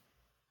fitness?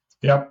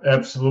 Yep,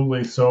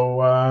 absolutely. So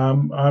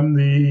one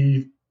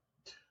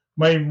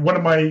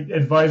of my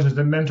advisors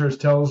and mentors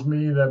tells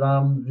me that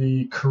I'm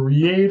the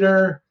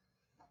creator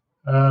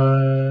 /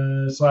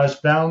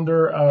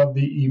 founder of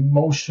the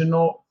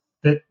Emotional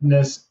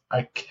Fitness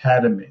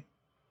Academy.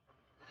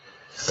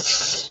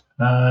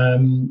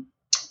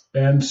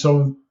 And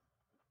so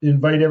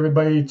invite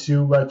everybody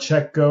to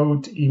check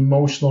out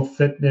Emotional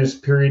Fitness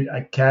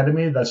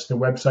Academy. That's the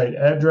website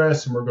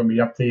address, and we're going to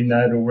be updating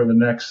that over the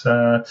next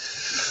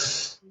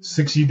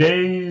 60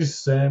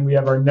 days. And we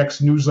have our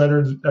next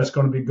newsletter that's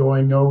going to be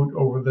going out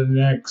over the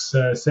next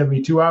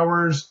 72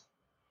 hours.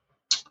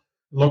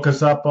 Look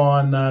us up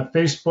on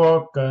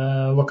Facebook.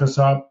 Look us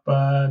up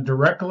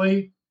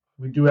directly.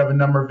 We do have a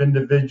number of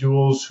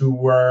individuals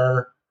who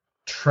are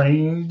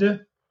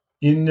trained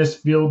in this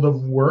field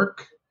of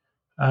work.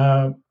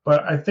 But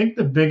I think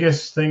the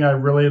biggest thing I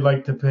really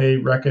like to pay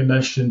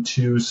recognition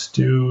to,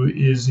 Stu,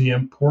 is the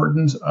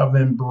importance of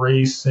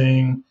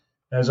embracing,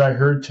 as I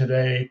heard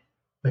today,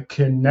 the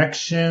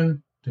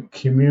connection, the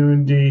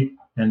community,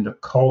 and the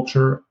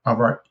culture of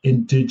our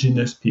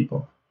Indigenous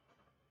people.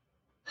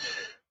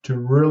 To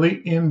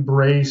really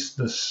embrace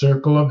the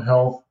circle of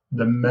health,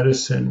 the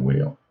medicine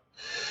wheel.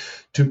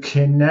 To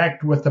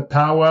connect with the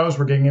powwows.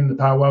 We're getting into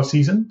powwow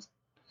season.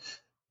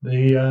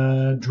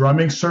 The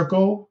drumming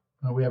circle.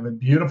 We have a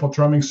beautiful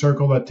drumming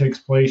circle that takes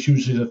place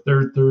usually the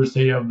third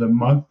Thursday of the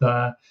month,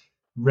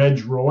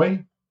 Reg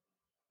Roy.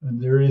 And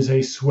there is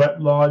a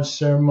sweat lodge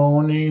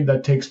ceremony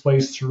that takes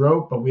place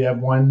throughout, but we have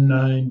one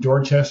in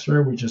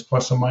Dorchester, which is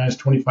plus or minus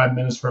 25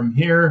 minutes from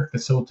here,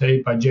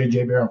 facilitated by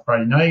JJ Bear on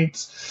Friday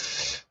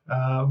nights.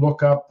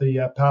 Look up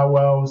the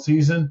powwow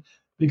season,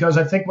 because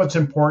I think what's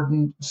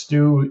important,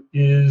 Stu,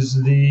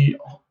 is the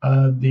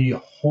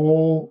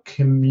whole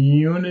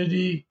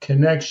community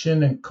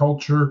connection and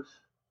culture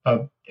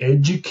of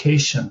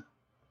education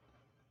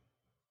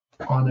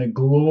on a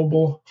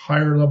global,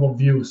 higher level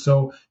view.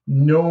 So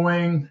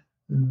knowing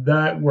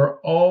that we're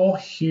all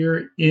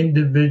here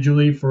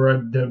individually for a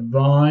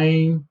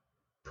divine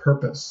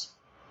purpose.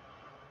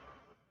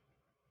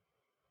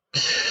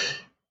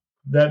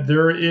 That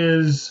there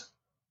is,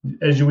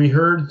 as we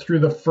heard through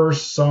the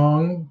first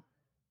song,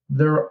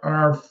 there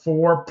are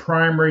 4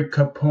 primary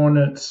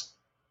components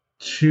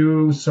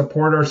to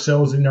support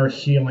ourselves in our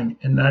healing,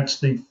 and that's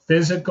the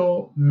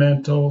physical,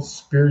 mental,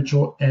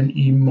 spiritual, and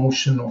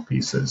emotional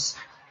pieces.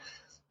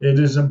 It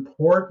is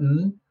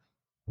important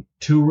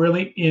to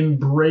really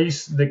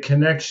embrace the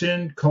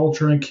connection,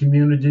 culture, and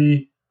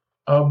community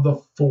of the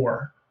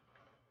 4.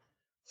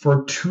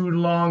 For too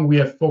long, we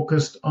have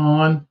focused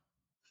on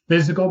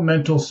physical,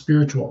 mental,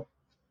 spiritual.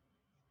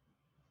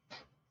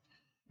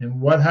 And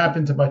what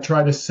happens if I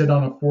try to sit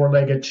on a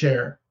 4-legged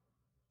chair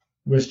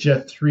with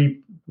just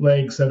 3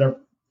 legs that are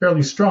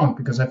fairly strong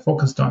because I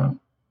focused on them?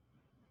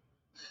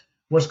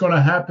 What's going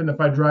to happen if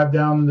I drive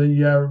down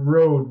the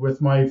road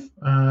with my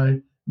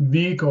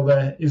vehicle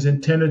that is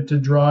intended to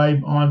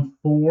drive on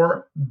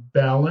 4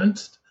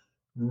 balanced,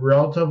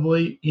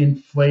 relatively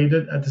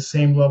inflated at the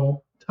same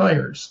level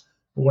tires?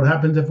 But what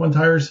happens if one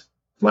tire's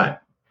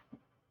flat?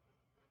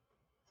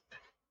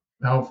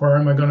 How far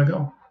am I going to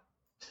go?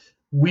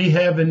 We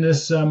have in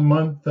this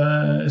month,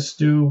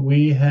 Stu,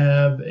 we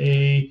have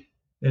a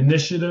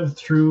initiative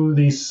through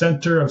the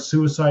Center of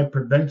Suicide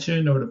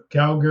Prevention out of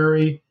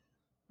Calgary,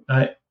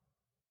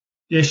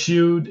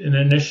 issued an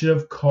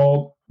initiative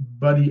called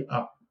Buddy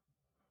Up.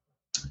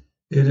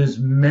 It is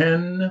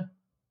men,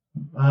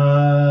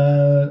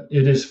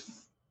 it is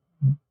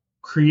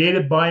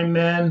created by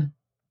men,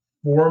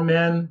 for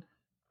men,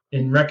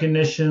 in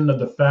recognition of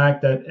the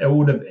fact that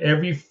out of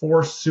every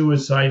 4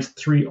 suicides,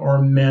 3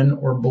 are men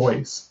or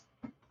boys.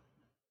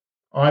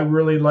 I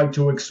really like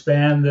to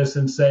expand this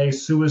and say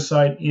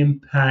suicide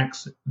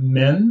impacts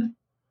men,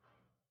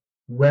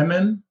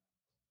 women,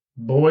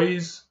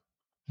 boys,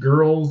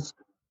 girls,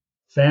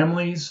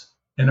 families,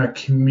 and our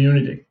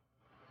community.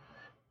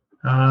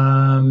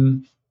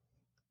 And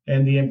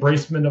the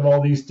embracement of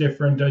all these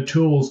different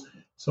tools.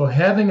 So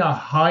having a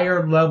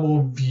higher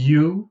level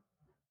view,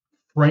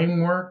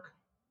 framework,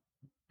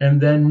 and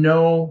then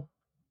know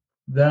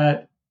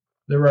that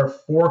there are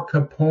 4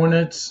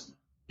 components,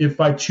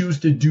 if I choose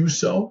to do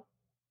so,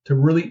 to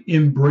really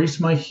embrace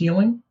my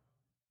healing.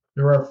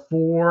 There are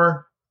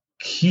 4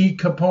 key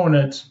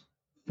components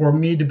for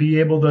me to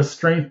be able to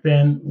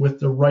strengthen with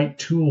the right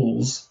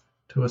tools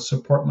to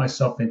support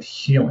myself in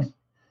healing.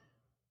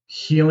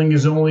 Healing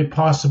is only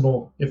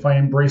possible if I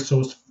embrace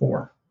those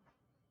 4.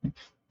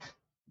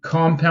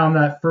 Compound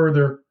that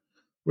further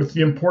with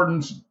the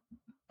importance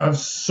of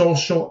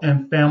social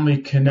and family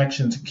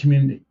connections and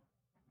community.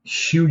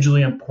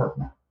 Hugely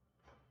important.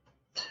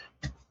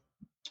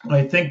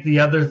 I think the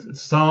other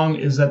song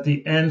is that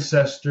the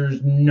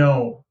ancestors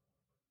know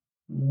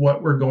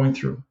what we're going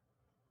through.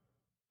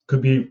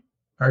 Could be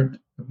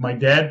my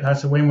dad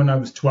passed away when I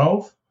was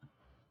 12,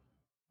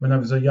 when I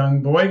was a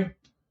young boy,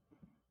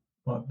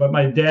 but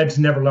my dad's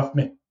never left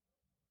me.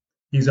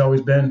 He's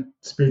always been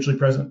spiritually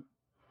present.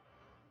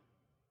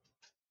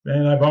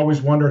 And I've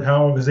always wondered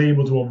how I was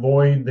able to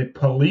avoid the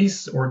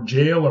police or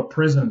jail or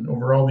prison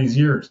over all these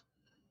years.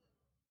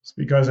 It's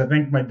because I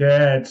think my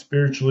dad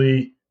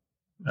spiritually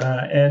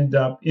end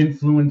up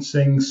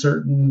influencing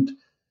certain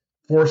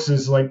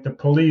forces like the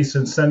police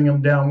and sending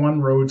them down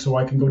one road so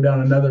I can go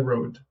down another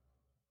road.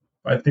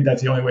 I think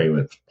that's the only way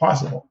it's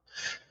possible.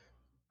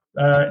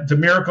 It's a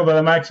miracle that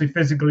I'm actually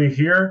physically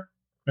here.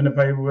 And if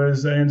I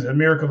was, it's a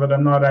miracle that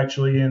I'm not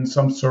actually in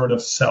some sort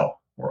of cell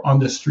or on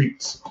the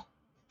streets.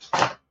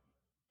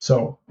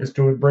 So it's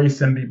to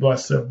embrace and be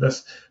blessed of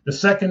this. The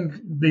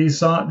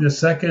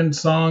second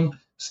song,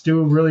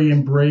 Stu, really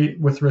embrace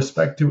with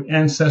respect to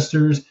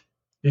ancestors.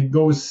 It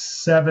goes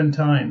 7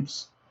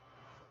 times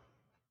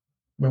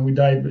when we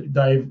dive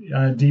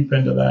deep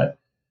into that.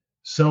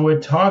 So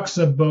it talks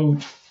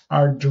about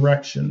our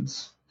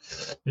directions.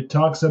 It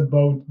talks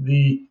about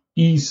the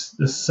east,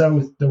 the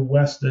south, the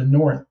west, the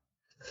north.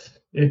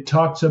 It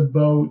talks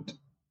about,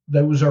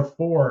 those are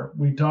four.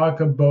 We talk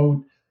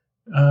about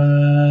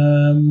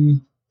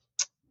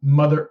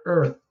Mother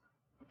Earth.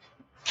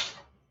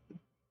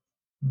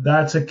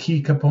 That's a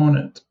key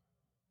component.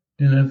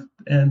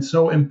 And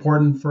so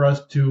important for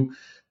us to,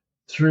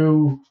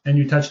 and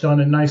you touched on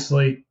it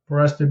nicely,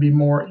 for us to be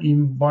more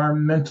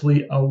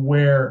environmentally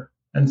aware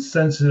and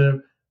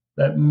sensitive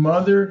that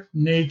Mother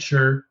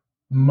Nature,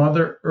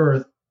 Mother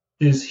Earth,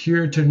 is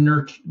here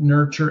to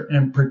nurture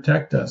and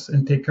protect us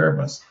and take care of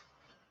us.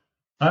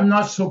 I'm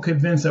not so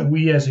convinced that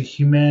we as a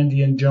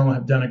humanity in general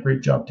have done a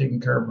great job taking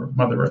care of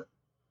Mother Earth.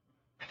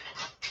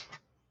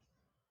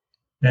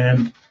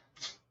 And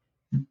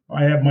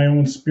I have my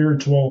own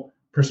spiritual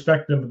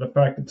perspective of the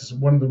fact that this is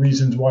one of the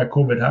reasons why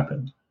COVID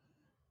happened.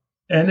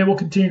 And it will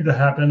continue to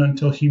happen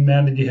until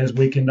humanity has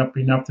wakened up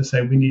enough to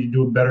say we need to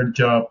do a better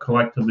job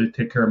collectively to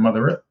take care of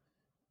Mother Earth,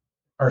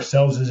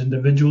 ourselves as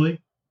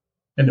individually,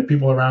 and the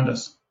people around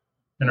us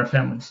and our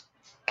families.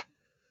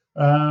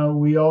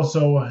 We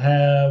also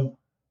have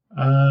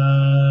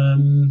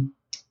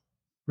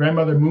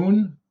Grandmother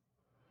Moon,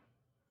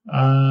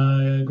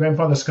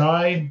 Grandfather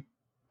Sky,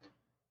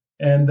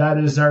 and that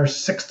is our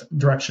 6th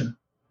direction.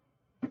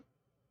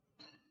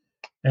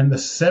 And the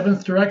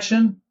 7th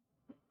direction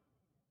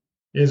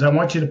is, I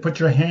want you to put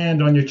your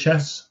hand on your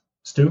chest,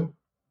 Stu.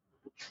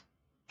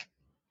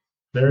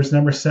 There's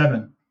number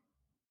 7.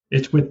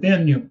 It's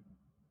within you.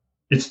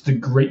 It's the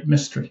great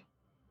mystery.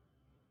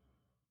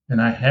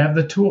 And I have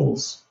the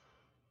tools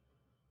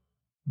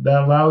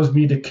that allows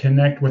me to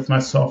connect with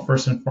myself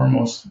first and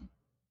foremost,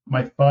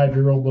 my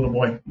 5-year-old little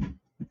boy.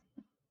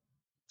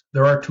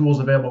 There are tools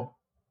available.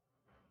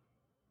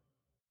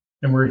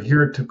 And we're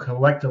here to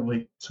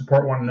collectively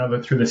support one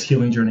another through this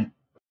healing journey.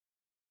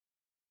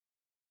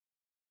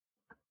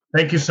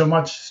 Thank you so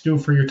much, Stu,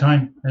 for your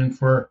time, and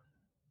for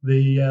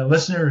the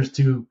listeners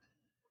to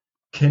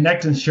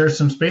connect and share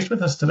some space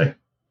with us today.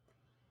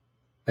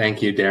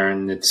 Thank you,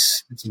 Darren.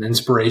 It's an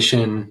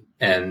inspiration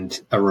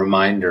and a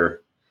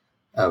reminder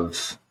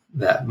of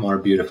that more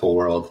beautiful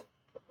world.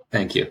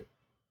 Thank you.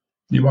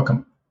 You're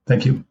welcome.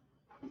 Thank you.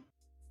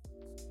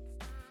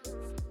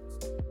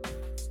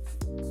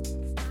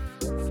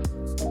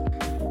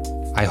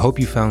 I hope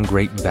you found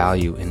great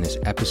value in this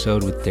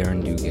episode with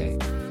Darren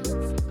Duguay.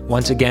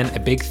 Once again, a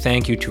big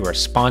thank you to our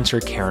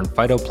sponsor, Karen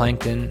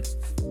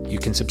Phytoplankton. You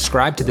can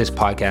subscribe to this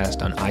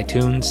podcast on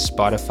iTunes,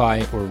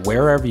 Spotify, or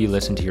wherever you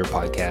listen to your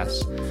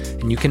podcasts.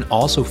 And you can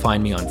also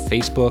find me on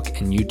Facebook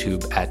and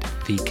YouTube at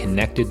The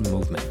Connected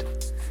Movement.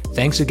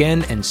 Thanks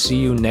again, and see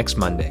you next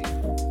Monday.